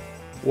like,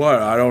 "What?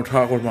 I don't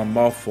talk with my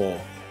mouth full."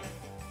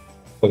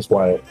 Thanks,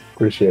 Wyatt.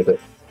 Appreciate it.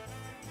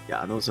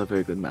 Yeah, those are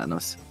very good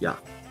manners. Yeah.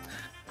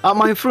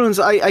 My friends,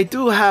 I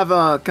do have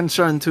a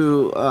concern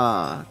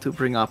to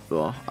bring up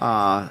though.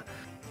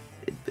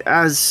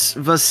 as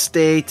was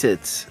stated,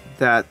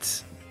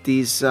 that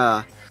these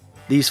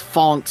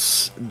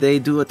fonts, they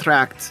do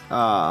attract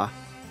of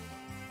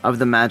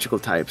the magical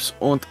types,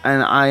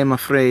 and I am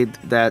afraid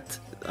that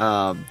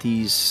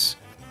these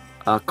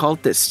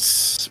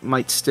cultists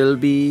might still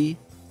be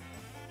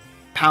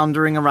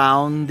poundering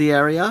around the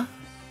area.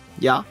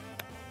 Yeah.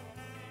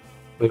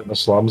 In the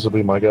slums would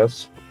be my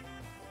guess.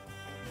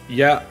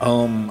 Yeah,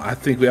 I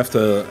think we have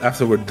to,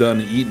 after we're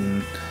done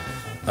eating,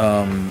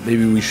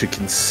 maybe we should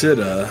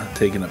consider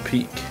taking a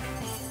peek.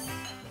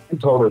 I'm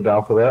totally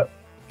down for that.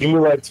 Give me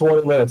like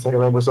 20 minutes. I can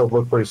make myself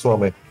look pretty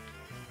slummy.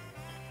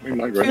 We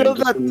might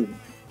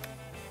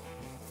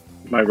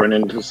run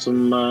into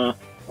some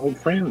old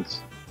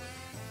friends,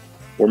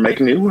 or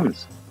make new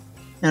ones.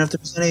 And if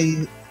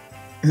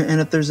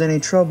there's any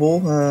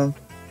trouble,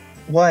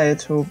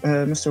 Wyatt,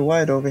 Mr.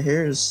 Wyatt over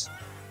here is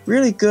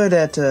really good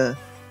at,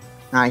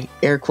 I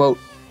air quote,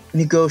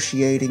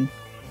 negotiating.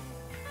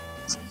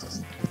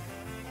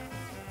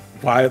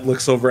 Wyatt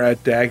looks over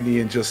at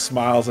Dagny and just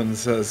smiles and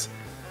says,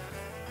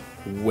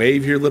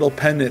 "Wave your little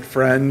pendant,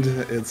 friend.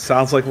 It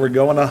sounds like we're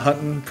going to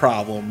hunting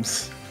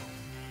problems."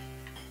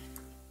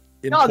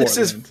 No, this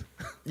is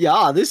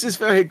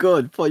very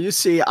good. For you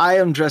see, I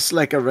am dressed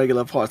like a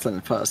regular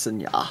Portland person,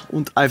 yeah,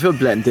 and I will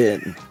blend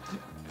in.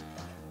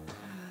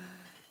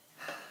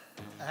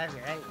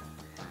 Alright.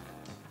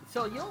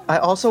 So I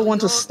also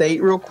want to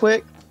state real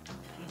quick,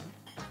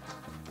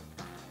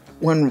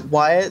 when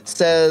Wyatt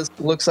says,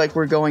 looks like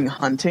we're going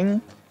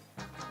hunting,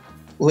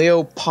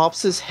 Leo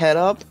pops his head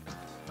up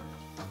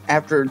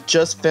after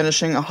just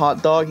finishing a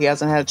hot dog. He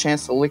hasn't had a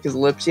chance to lick his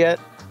lips yet.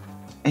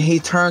 And he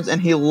turns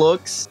and he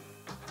looks,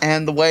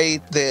 and the way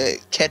the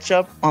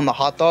ketchup on the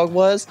hot dog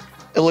was,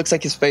 it looks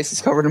like his face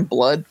is covered in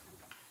blood.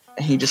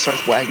 And he just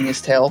starts wagging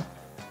his tail,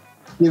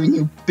 giving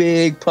you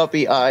big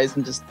puppy eyes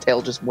and just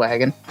tail just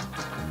wagging.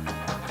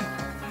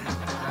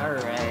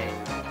 Alright.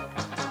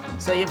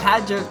 So you've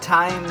had your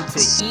time to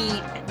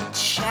eat and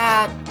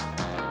chat.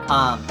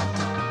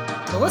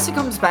 Melissa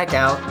comes back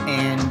out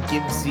and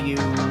gives you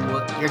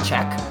your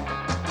check.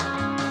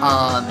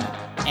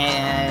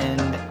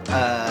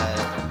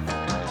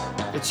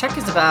 The check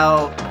is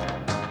about...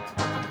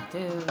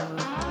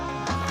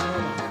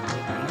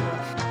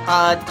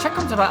 the check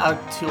comes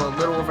out to a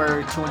little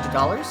over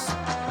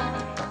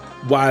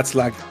 $200. Wyatt's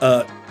like,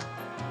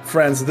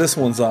 friends, this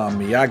one's on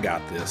me. I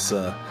got this.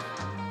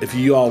 If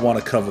you all want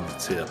to cover the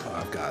tip,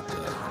 I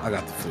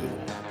got the food.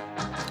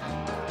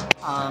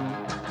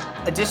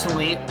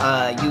 Additionally,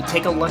 you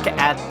take a look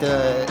at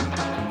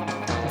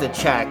the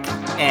check,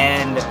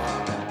 and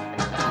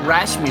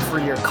Rashmi, for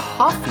your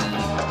coffee,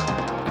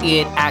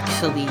 it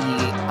actually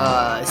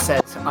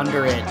says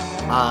under it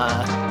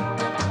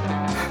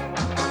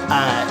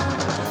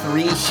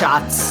 3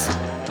 shots,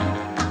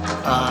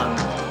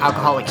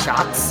 alcoholic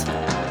shots,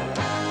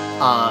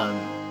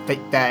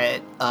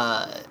 that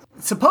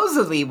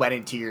supposedly went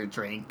into your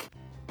drink.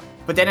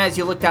 But then, as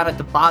you look down at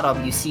the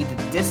bottom, you see a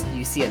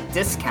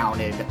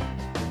discounted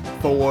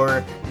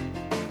for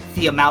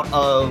the amount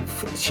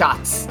of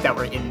shots that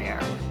were in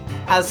there,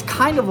 as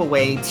kind of a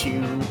way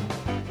to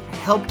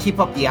help keep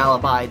up the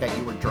alibi that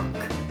you were drunk.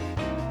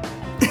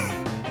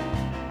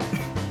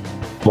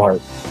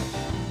 Smart.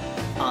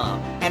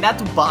 And at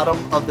the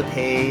bottom of the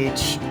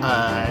page,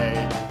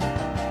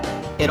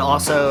 it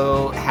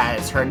also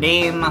has her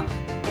name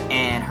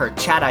and her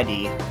chat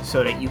ID,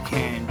 so that you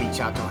can reach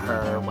out to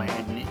her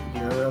when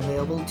you're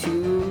available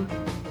to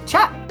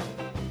chat.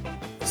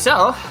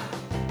 So,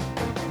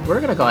 we're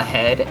gonna go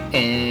ahead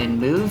and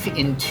move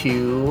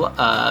into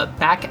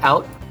back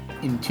out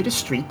into the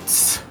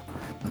streets.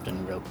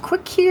 Something real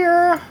quick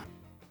here.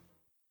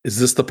 Is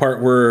this the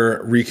part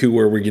where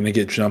we're gonna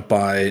get jumped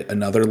by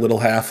another little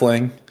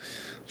halfling?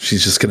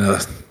 She's just gonna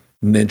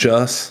ninja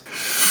us?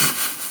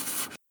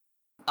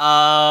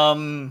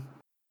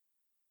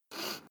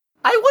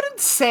 I wouldn't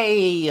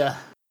say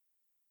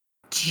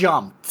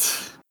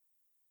jumped,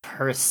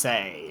 per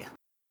se.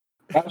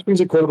 Ashby's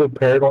incredibly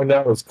paranoid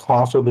now. Is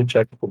constantly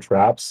checking for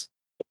traps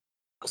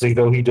because he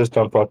just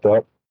done fucked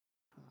up.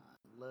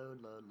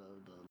 Load.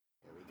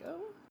 There we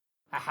go.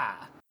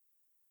 Aha.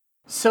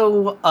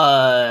 So,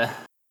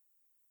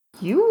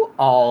 you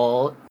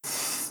all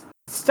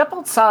step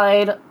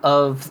outside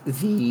of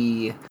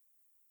the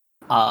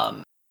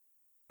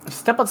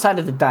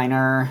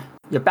diner.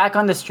 You're back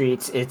on the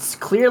streets. It's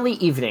clearly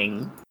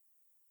evening.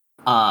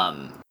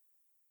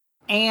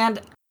 And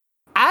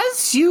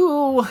as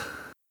you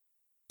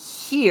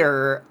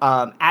hear,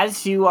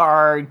 as you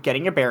are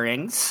getting your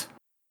bearings,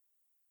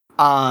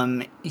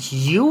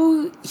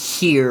 you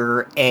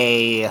hear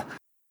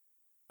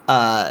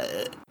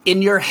in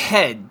your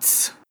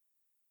heads,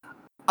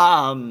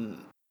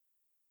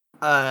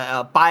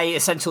 by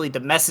essentially the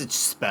message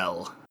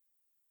spell,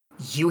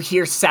 you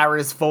hear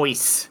Sarah's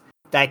voice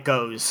that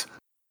goes,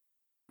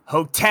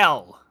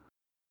 "Hotel,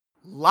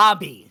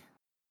 lobby,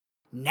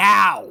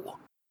 now."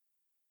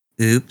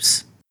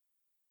 Oops.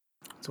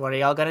 So what are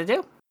y'all gonna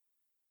do?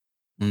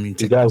 I mean,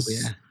 You guys,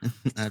 yeah.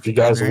 if you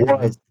guys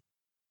want,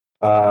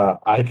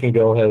 I can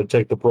go ahead and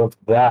take the brunt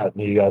of that,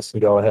 and you guys can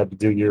go ahead and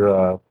do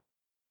your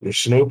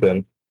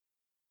snooping.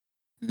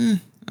 I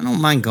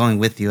don't mind going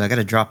with you. I got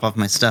to drop off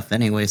my stuff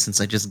anyway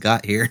since I just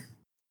got here.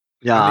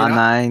 Yeah, I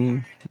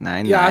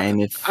nine.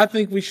 I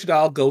think we should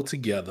all go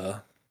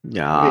together.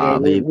 Yeah,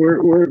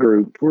 we're a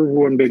group. We're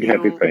one big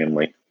happy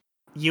family.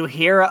 You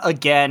hear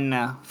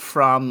again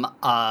from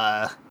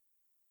the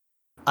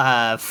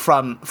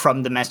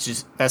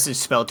message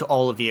spell to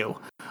all of you.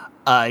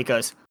 He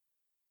goes,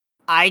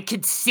 I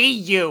could see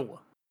you.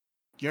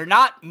 You're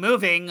not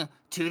moving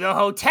to the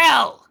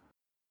hotel.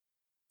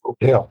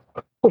 Yeah.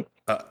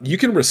 You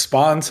can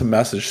respond to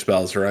message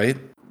spells, right?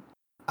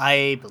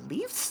 I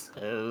believe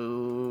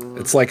so.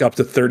 It's like up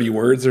to 30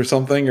 words or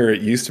something, or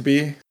it used to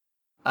be.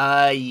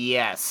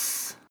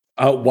 Yes.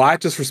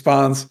 Wyatt just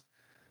responds,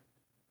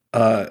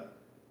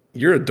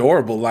 you're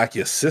adorable like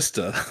your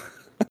sister.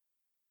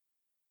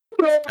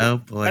 Oh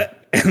boy.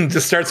 And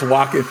just starts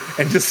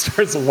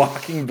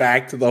walking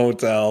back to the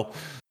hotel.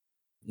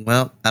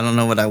 Well, I don't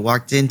know what I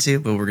walked into,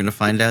 but we're gonna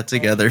find out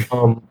together.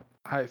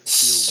 I feel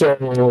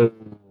So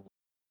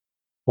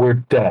we're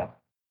dead.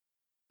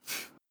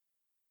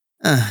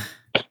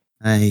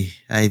 Ay,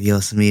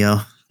 Dios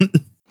mío.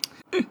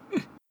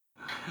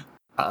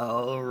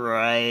 All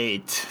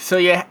right. So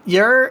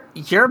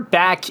you're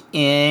back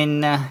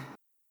in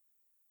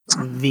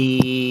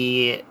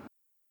the.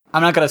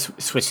 I'm not gonna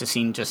switch the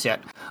scene just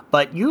yet,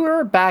 but you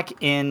are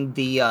back in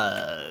the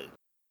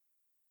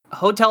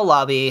hotel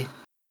lobby.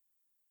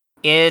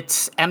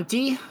 It's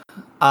empty.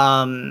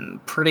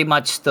 Pretty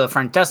much the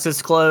front desk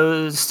is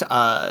closed.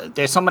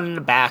 There's someone in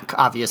the back,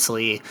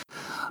 obviously.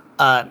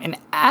 And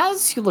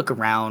as you look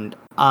around,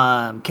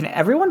 can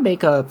everyone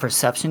make a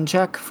perception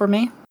check for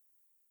me?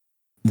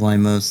 Why,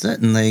 most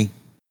certainly.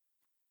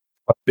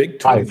 Big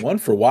 21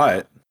 for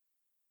Wyatt.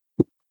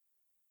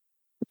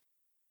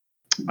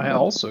 I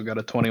also got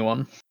a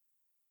 21.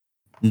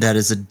 That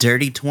is a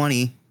dirty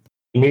 20.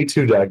 Me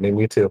too, Dagny.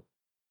 Me too.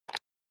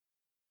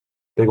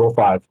 Big ol'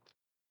 5.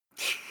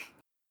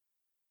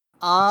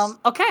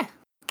 Okay.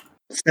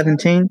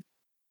 17.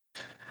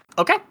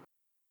 Okay.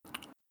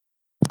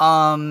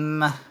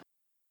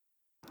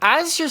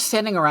 As you're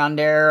standing around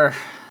there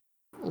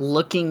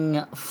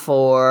looking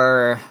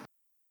for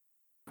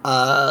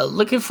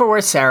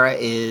where Sarah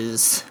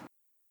is,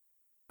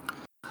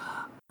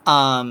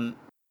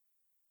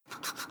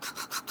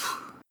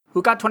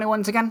 who got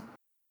 21s again?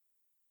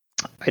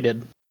 I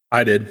did.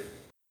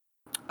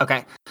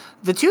 Okay.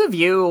 The two of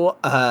you,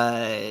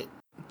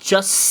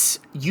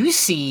 you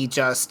see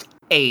just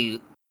a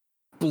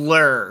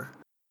blur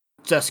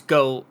just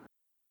go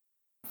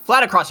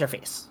flat across your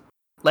face.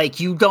 Like,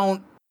 you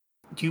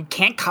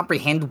can't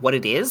comprehend what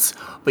it is,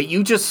 but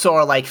you just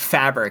saw, like,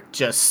 fabric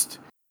just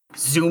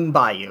zoom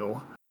by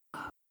you.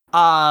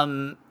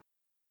 Like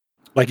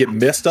it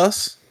missed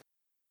us?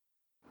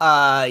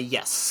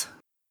 Yes.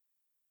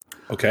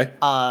 Okay.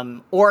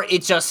 Or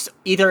it just,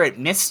 either it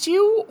missed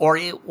you, or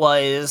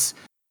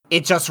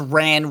it just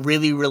ran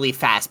really, really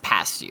fast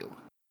past you.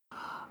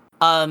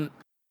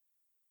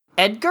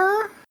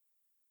 Edgar?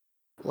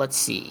 Let's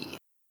see.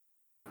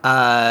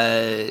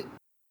 Edgar,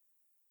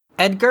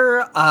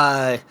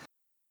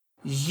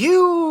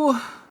 you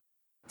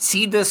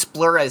see this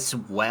blur as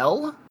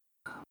well,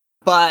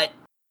 but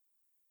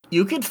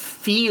you could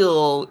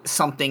feel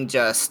something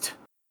just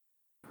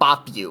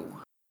bop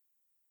you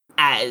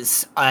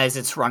as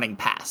it's running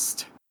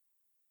past.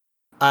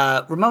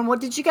 Ramon, what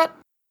did you get?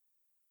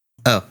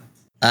 Oh,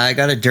 I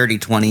got a dirty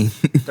 20.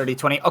 Dirty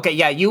 20. Okay,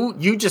 yeah,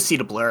 you just see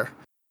the blur.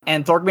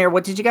 And Thorgmir,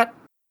 what did you get?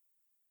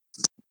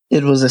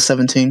 It was a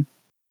 17.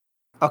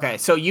 Okay,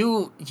 so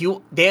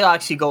they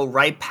actually go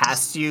right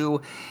past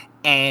you,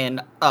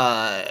 and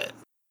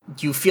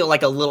you feel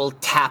like a little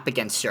tap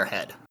against your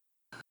head.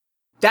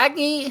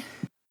 Dagny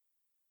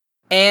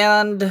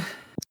and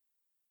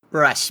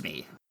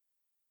Rashmi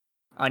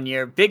on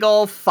your big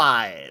ol'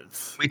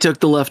 5s. We took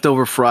the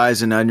leftover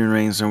fries and onion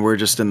rings, and we're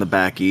just in the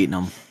back eating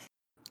them.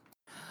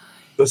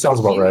 That sounds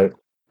about right.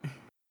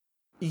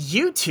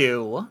 You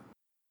two,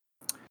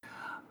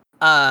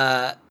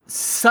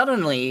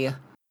 suddenly,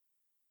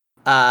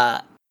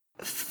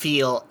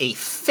 feel a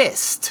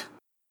fist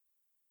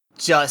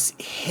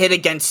just hit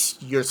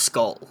against your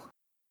skull.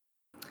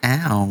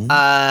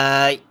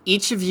 Ow.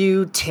 Each of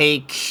you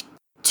take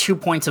 2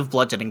 points of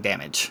bludgeoning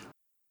damage.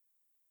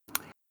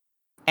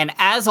 And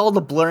as all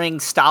the blurring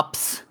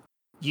stops,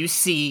 you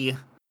see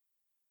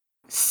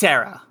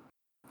Sarah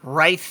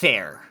right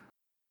there,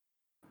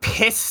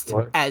 pissed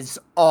as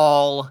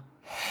all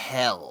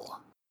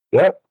hell.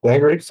 Yep,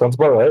 angry. Sounds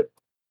about right.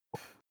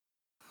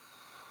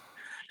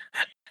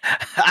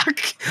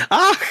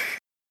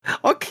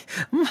 Okay.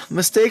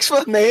 Mistakes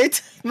were made.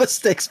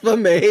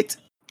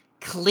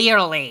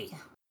 Clearly.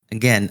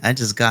 Again, I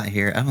just got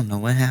here. I don't know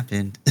what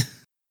happened.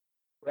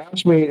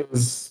 Rashmi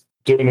is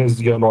doing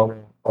his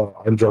normal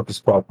I'm drunk as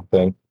fuck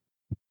thing.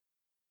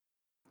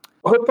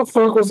 What the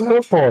fuck was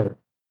that for?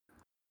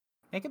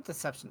 Make a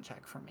deception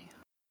check for me.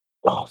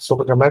 Oh,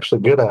 something I'm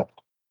actually good at.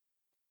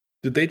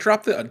 Did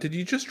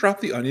you just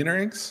drop the onion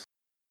rings?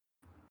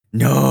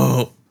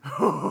 No.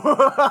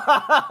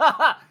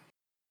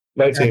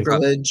 19.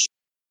 Sacrilege.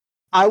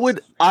 I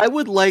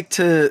would like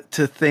to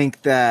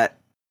think that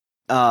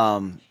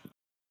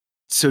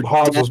so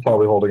Hans was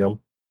probably holding him.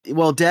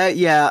 well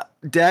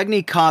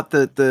Dagny caught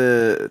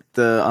the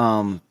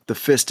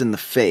fist in the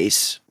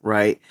face,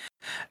 right?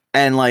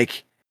 And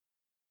like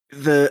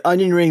the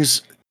onion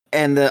rings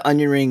and the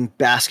onion ring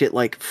basket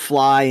like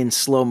fly in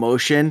slow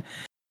motion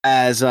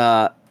as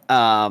Roll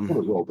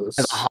this.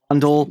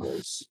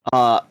 Handel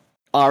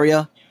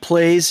aria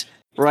plays,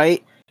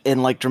 right?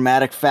 In like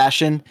dramatic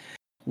fashion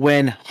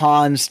when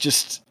Hans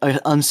just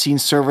unseen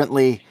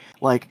servantly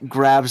like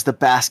grabs the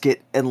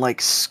basket and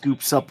like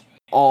scoops up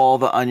all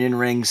the onion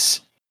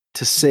rings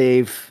to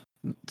save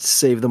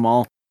them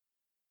all.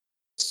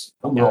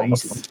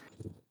 Nice.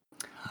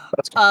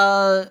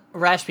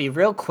 Rashby,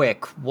 real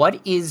quick, what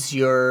is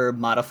your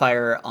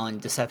modifier on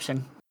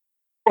deception?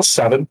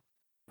 7.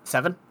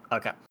 7?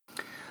 Okay.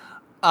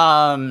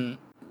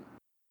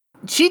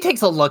 She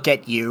takes a look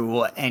at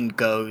you and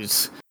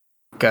goes,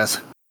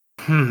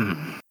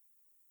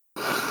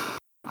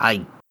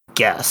 I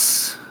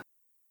guess.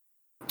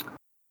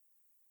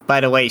 By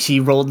the way, she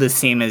rolled the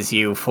same as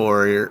you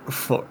for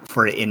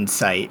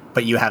insight,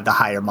 but you have the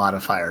higher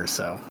modifier,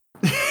 so.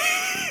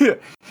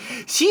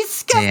 She's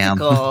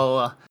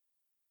skeptical,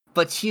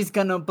 but she's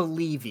gonna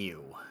believe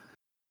you.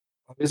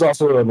 He's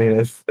also, I mean,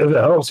 if it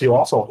helps,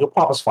 he'll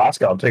pop his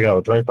flask out and take out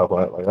a drink up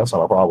on it. Like, that's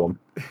not a problem.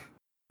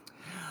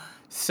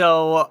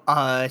 So,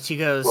 she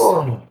goes,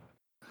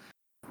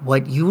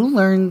 what you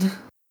learned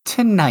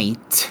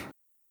tonight,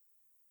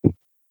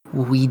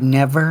 we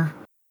never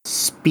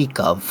speak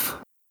of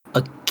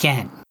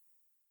again.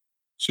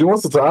 She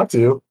wants to talk to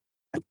you.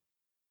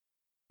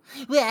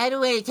 Well, I don't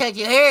want to talk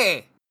to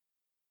her.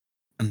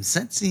 I'm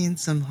sensing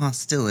some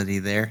hostility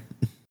there.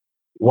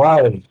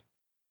 Why?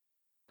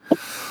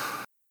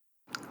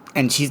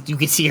 And you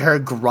can see her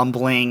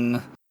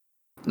grumbling,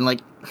 and like,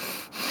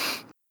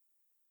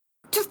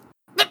 just,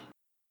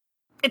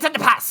 it's in the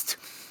past.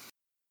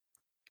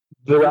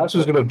 The Rash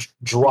is going to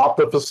drop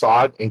the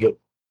facade and get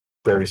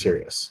very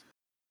serious.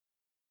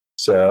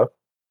 So,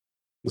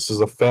 this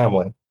is a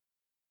family.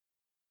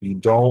 You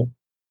don't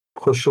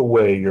push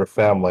away your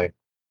family.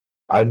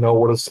 I know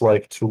what it's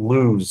like to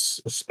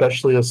lose,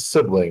 especially a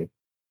sibling,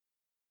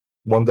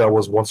 one that I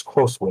was once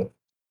close with.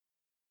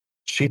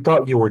 She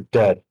thought you were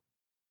dead.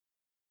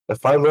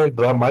 If I learned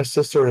that my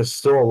sister is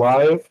still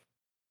alive,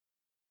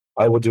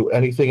 I would do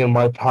anything in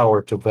my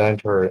power to find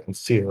her and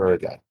see her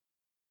again.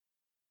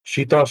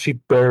 She thought she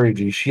buried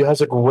you. She has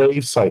a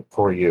gravesite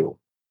for you.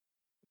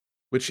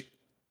 Which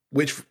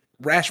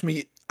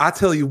Rashmi, I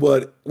tell you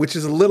what, which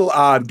is a little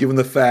odd given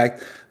the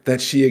fact that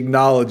she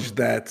acknowledged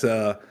that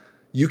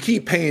you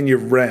keep paying your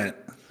rent.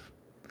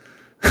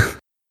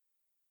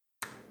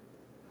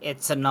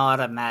 It's an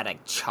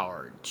automatic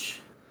charge.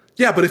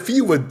 Yeah, but if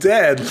you were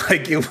dead,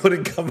 like it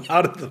wouldn't come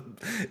out of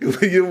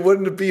it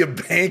wouldn't be a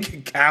bank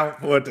account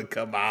for it to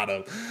come out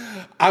of.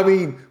 I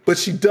mean, but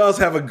she does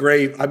have a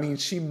grave. I mean,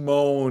 she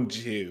moaned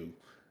you.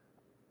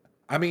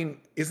 I mean,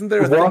 isn't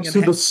there a thing walks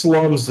through the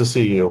slums to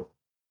see you.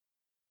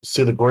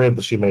 See the grave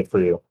that she made for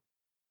you.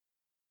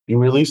 You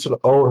release and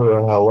owe her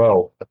a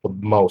hello at the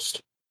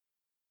most.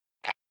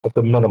 At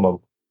the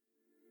minimum.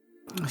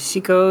 She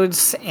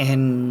goes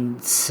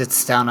and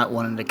sits down at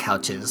one of the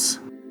couches.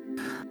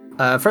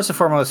 First and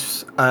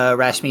foremost,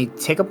 Rashmi,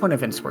 take a point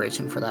of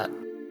inspiration for that.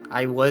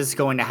 I was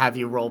going to have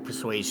you roll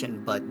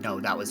persuasion, but no,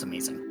 that was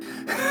amazing.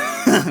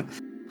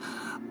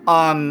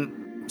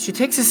 She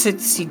takes a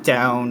seat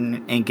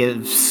down and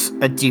gives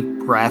a deep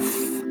breath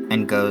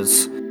and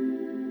goes,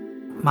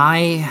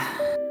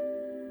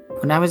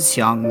 when I was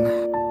young,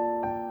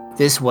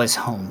 this was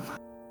home.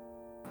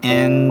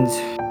 And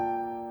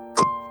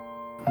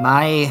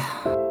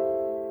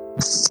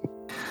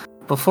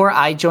before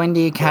I joined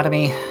the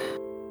academy,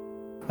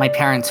 my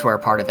parents were a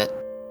part of it.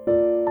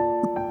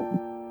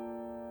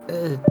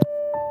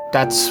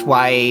 That's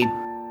why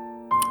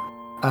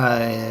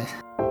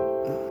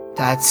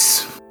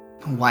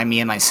me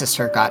and my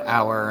sister got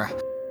our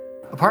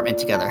apartment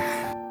together.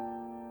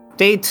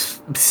 They'd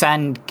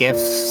send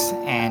gifts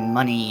and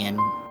money and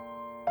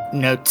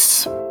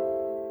notes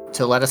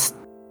to let us,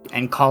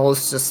 and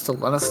calls just to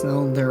let us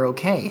know they're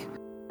okay.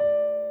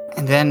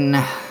 And then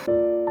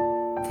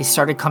they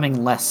started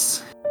coming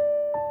less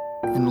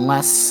and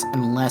less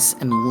and less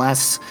and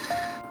less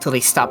till they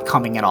stopped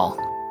coming at all.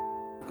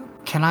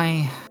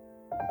 And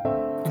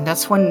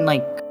that's when,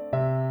 like,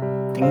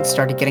 things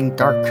started getting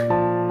dark.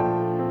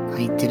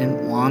 I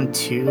didn't want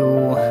to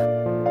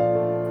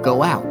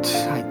go out.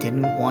 I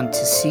didn't want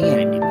to see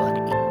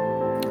anybody.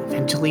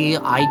 Eventually,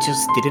 I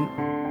just didn't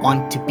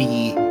want to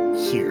be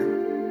here.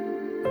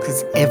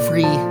 Because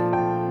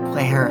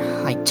everywhere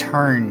I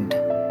turned,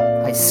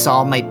 I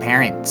saw my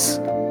parents.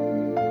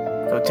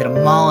 Go to the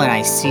mall and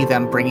I see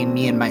them bringing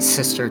me and my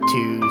sister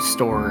to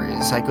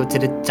stores. I go to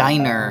the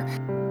diner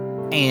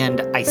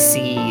and I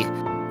see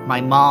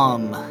my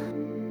mom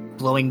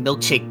blowing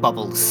milkshake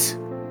bubbles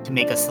to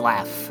make us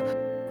laugh.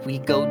 we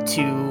go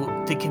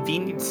to the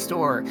convenience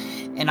store,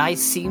 and I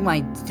see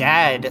my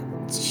dad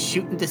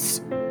shooting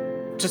this,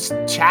 just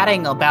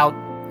chatting about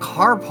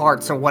car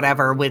parts or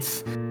whatever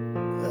with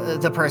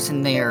the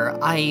person there.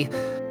 I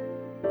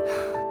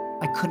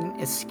couldn't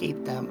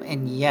escape them,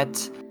 and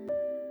yet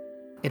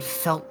it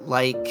felt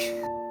like,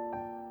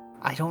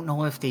 I don't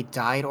know if they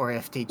died or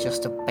if they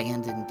just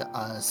abandoned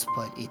us,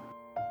 but it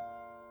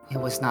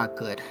was not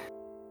good.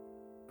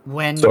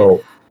 When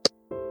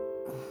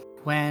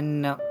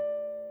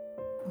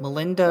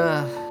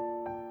Melinda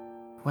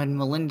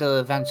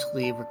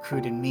eventually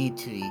recruited me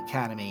to the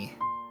academy,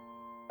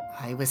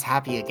 I was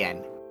happy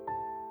again,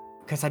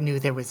 because I knew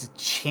there was a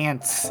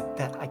chance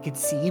that I could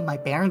see my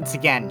parents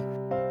again,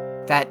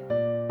 that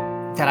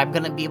I'm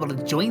gonna be able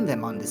to join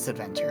them on this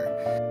adventure.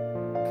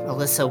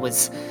 Alyssa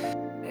was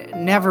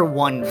never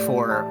one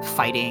for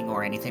fighting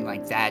or anything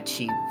like that.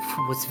 She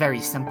was very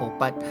simple,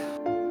 but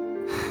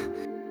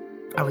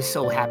I was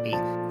so happy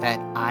that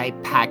I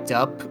packed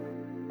up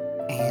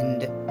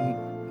and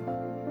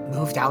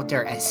moved out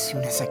there as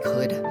soon as I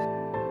could.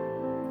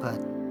 But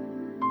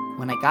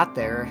when I got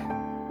there,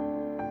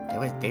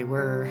 they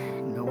were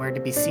nowhere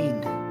to be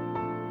seen.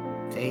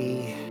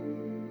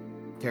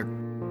 Their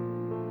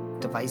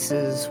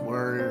devices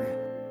were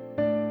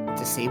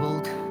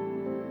disabled.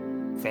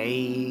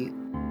 They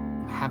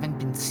haven't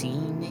been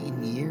seen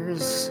in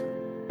years.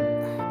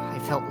 I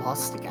felt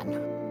lost again.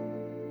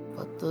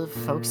 But the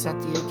folks at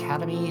the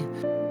academy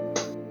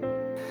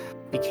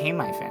became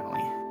my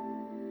family.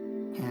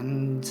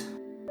 And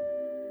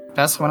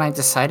that's when I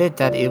decided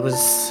that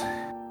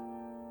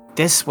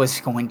this was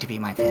going to be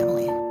my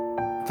family.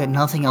 That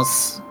nothing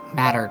else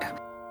mattered.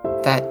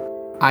 That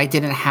I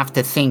didn't have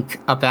to think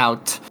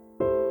about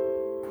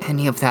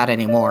any of that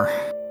anymore.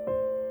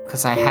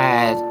 Because I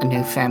had a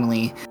new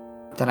family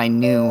that I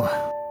knew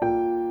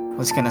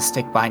was gonna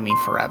stick by me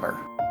forever.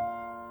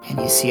 And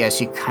you see as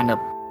she kind of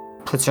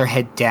puts her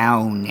head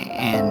down,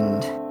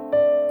 and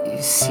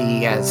you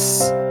see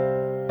as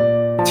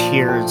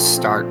tears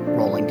start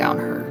rolling down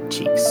her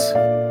cheeks.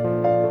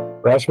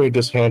 Rashmi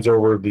just hands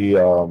over the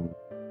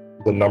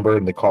number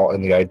and the call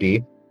and the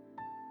ID.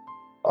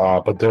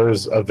 But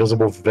there's a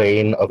visible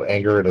vein of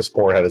anger in his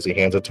forehead as he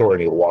hands it to her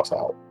and he walks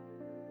out.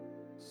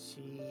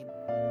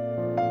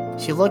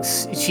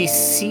 She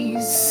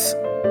sees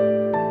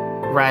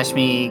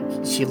Rashmi,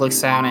 she looks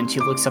down and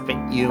she looks up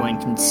at you and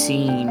can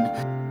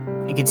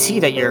see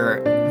that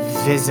you're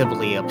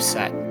visibly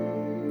upset.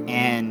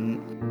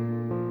 And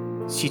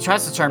she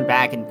tries to turn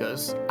back and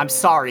goes, "I'm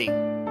sorry.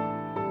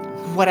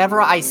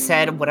 Whatever I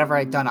said, whatever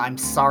I've done, I'm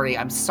sorry.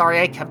 I'm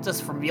sorry I kept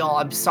this from y'all.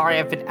 I'm sorry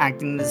I've been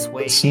acting this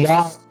way." It's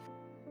not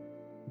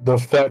the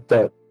fact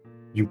that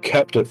you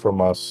kept it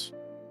from us.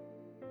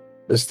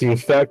 It's the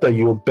fact that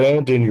you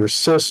abandoned your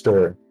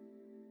sister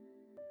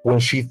when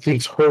she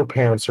thinks her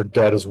parents are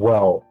dead as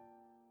well.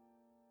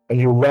 And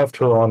you left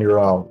her on your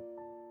own.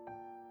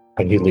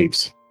 And he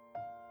leaves.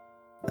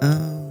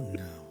 Oh,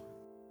 no.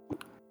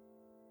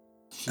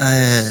 She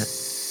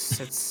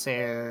sits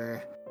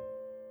there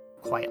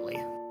quietly.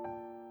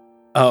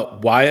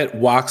 Wyatt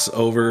walks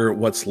over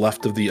what's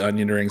left of the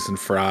onion rings and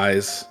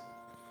fries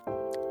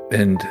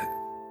and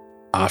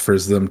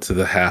offers them to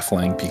the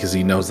halfling because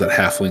he knows that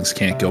halflings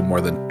can't go more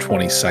than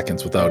 20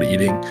 seconds without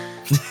eating.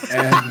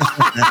 And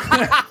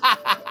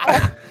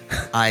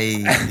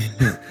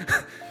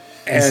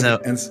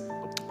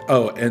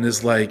and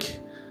is like,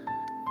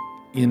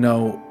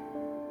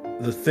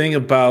 the thing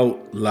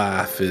about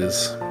life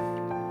is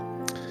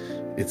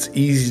it's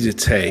easy to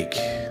take,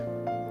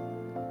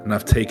 and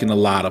I've taken a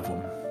lot of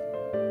them.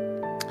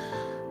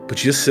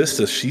 But your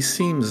sister, she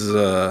seems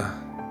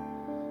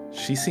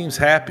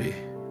happy.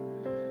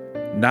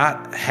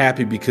 Not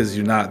happy because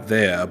you're not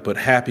there, but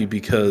happy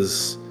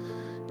because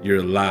you're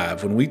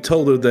alive. When we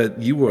told her that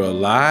you were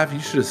alive, you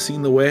should have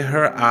seen the way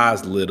her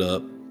eyes lit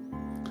up.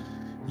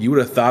 You would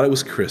have thought it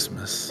was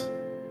Christmas.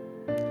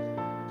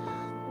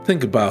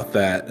 Think about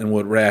that and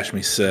what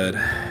Rashmi said.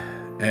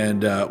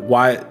 And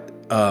Wyatt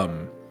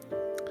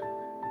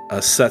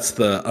sets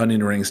the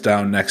onion rings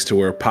down next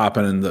to her,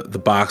 popping the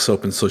box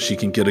open so she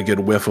can get a good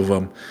whiff of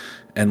them,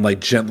 and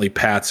like gently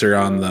pats her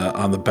on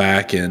the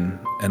back and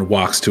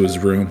walks to his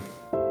room.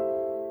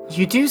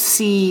 You do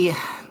see,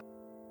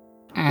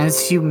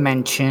 as you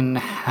mention,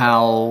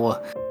 how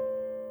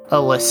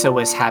Alyssa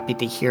was happy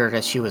to hear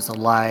that she was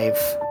alive.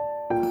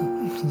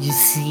 You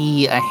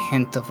see a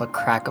hint of a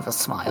crack of a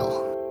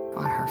smile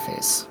on her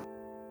face.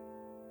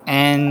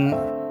 And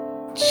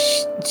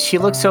she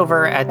looks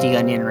over at the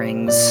onion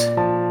rings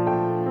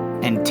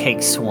and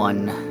takes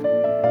one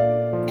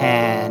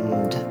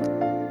and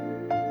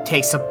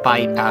takes a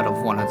bite out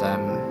of one of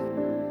them.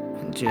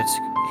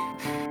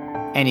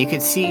 And you can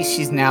see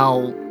she's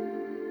now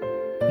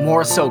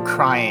more so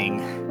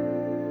crying.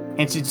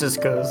 And she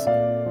just goes,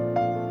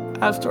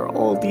 "After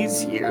all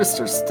these years,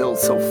 they're still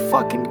so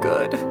fucking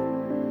good."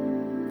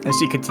 And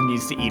she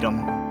continues to eat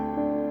them.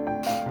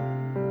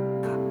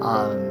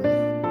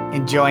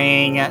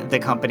 Enjoying the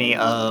company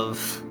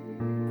of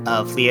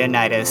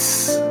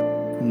Leonidas,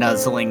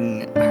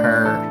 nuzzling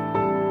her.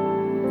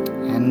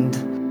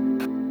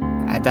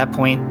 And at that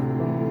point,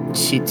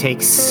 she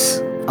takes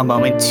a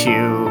moment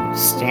to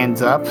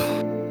stand up,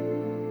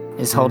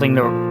 is holding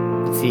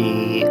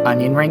the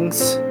onion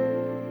rings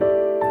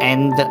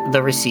and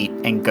the receipt,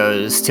 and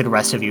goes to the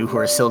rest of you who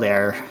are still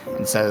there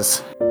and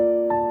says,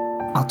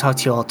 I'll talk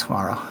to you all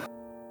tomorrow.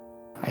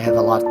 I have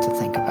a lot to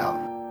think about.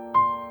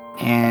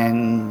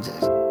 And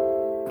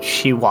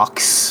she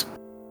walks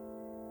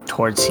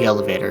towards the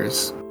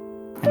elevators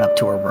and up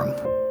to her room.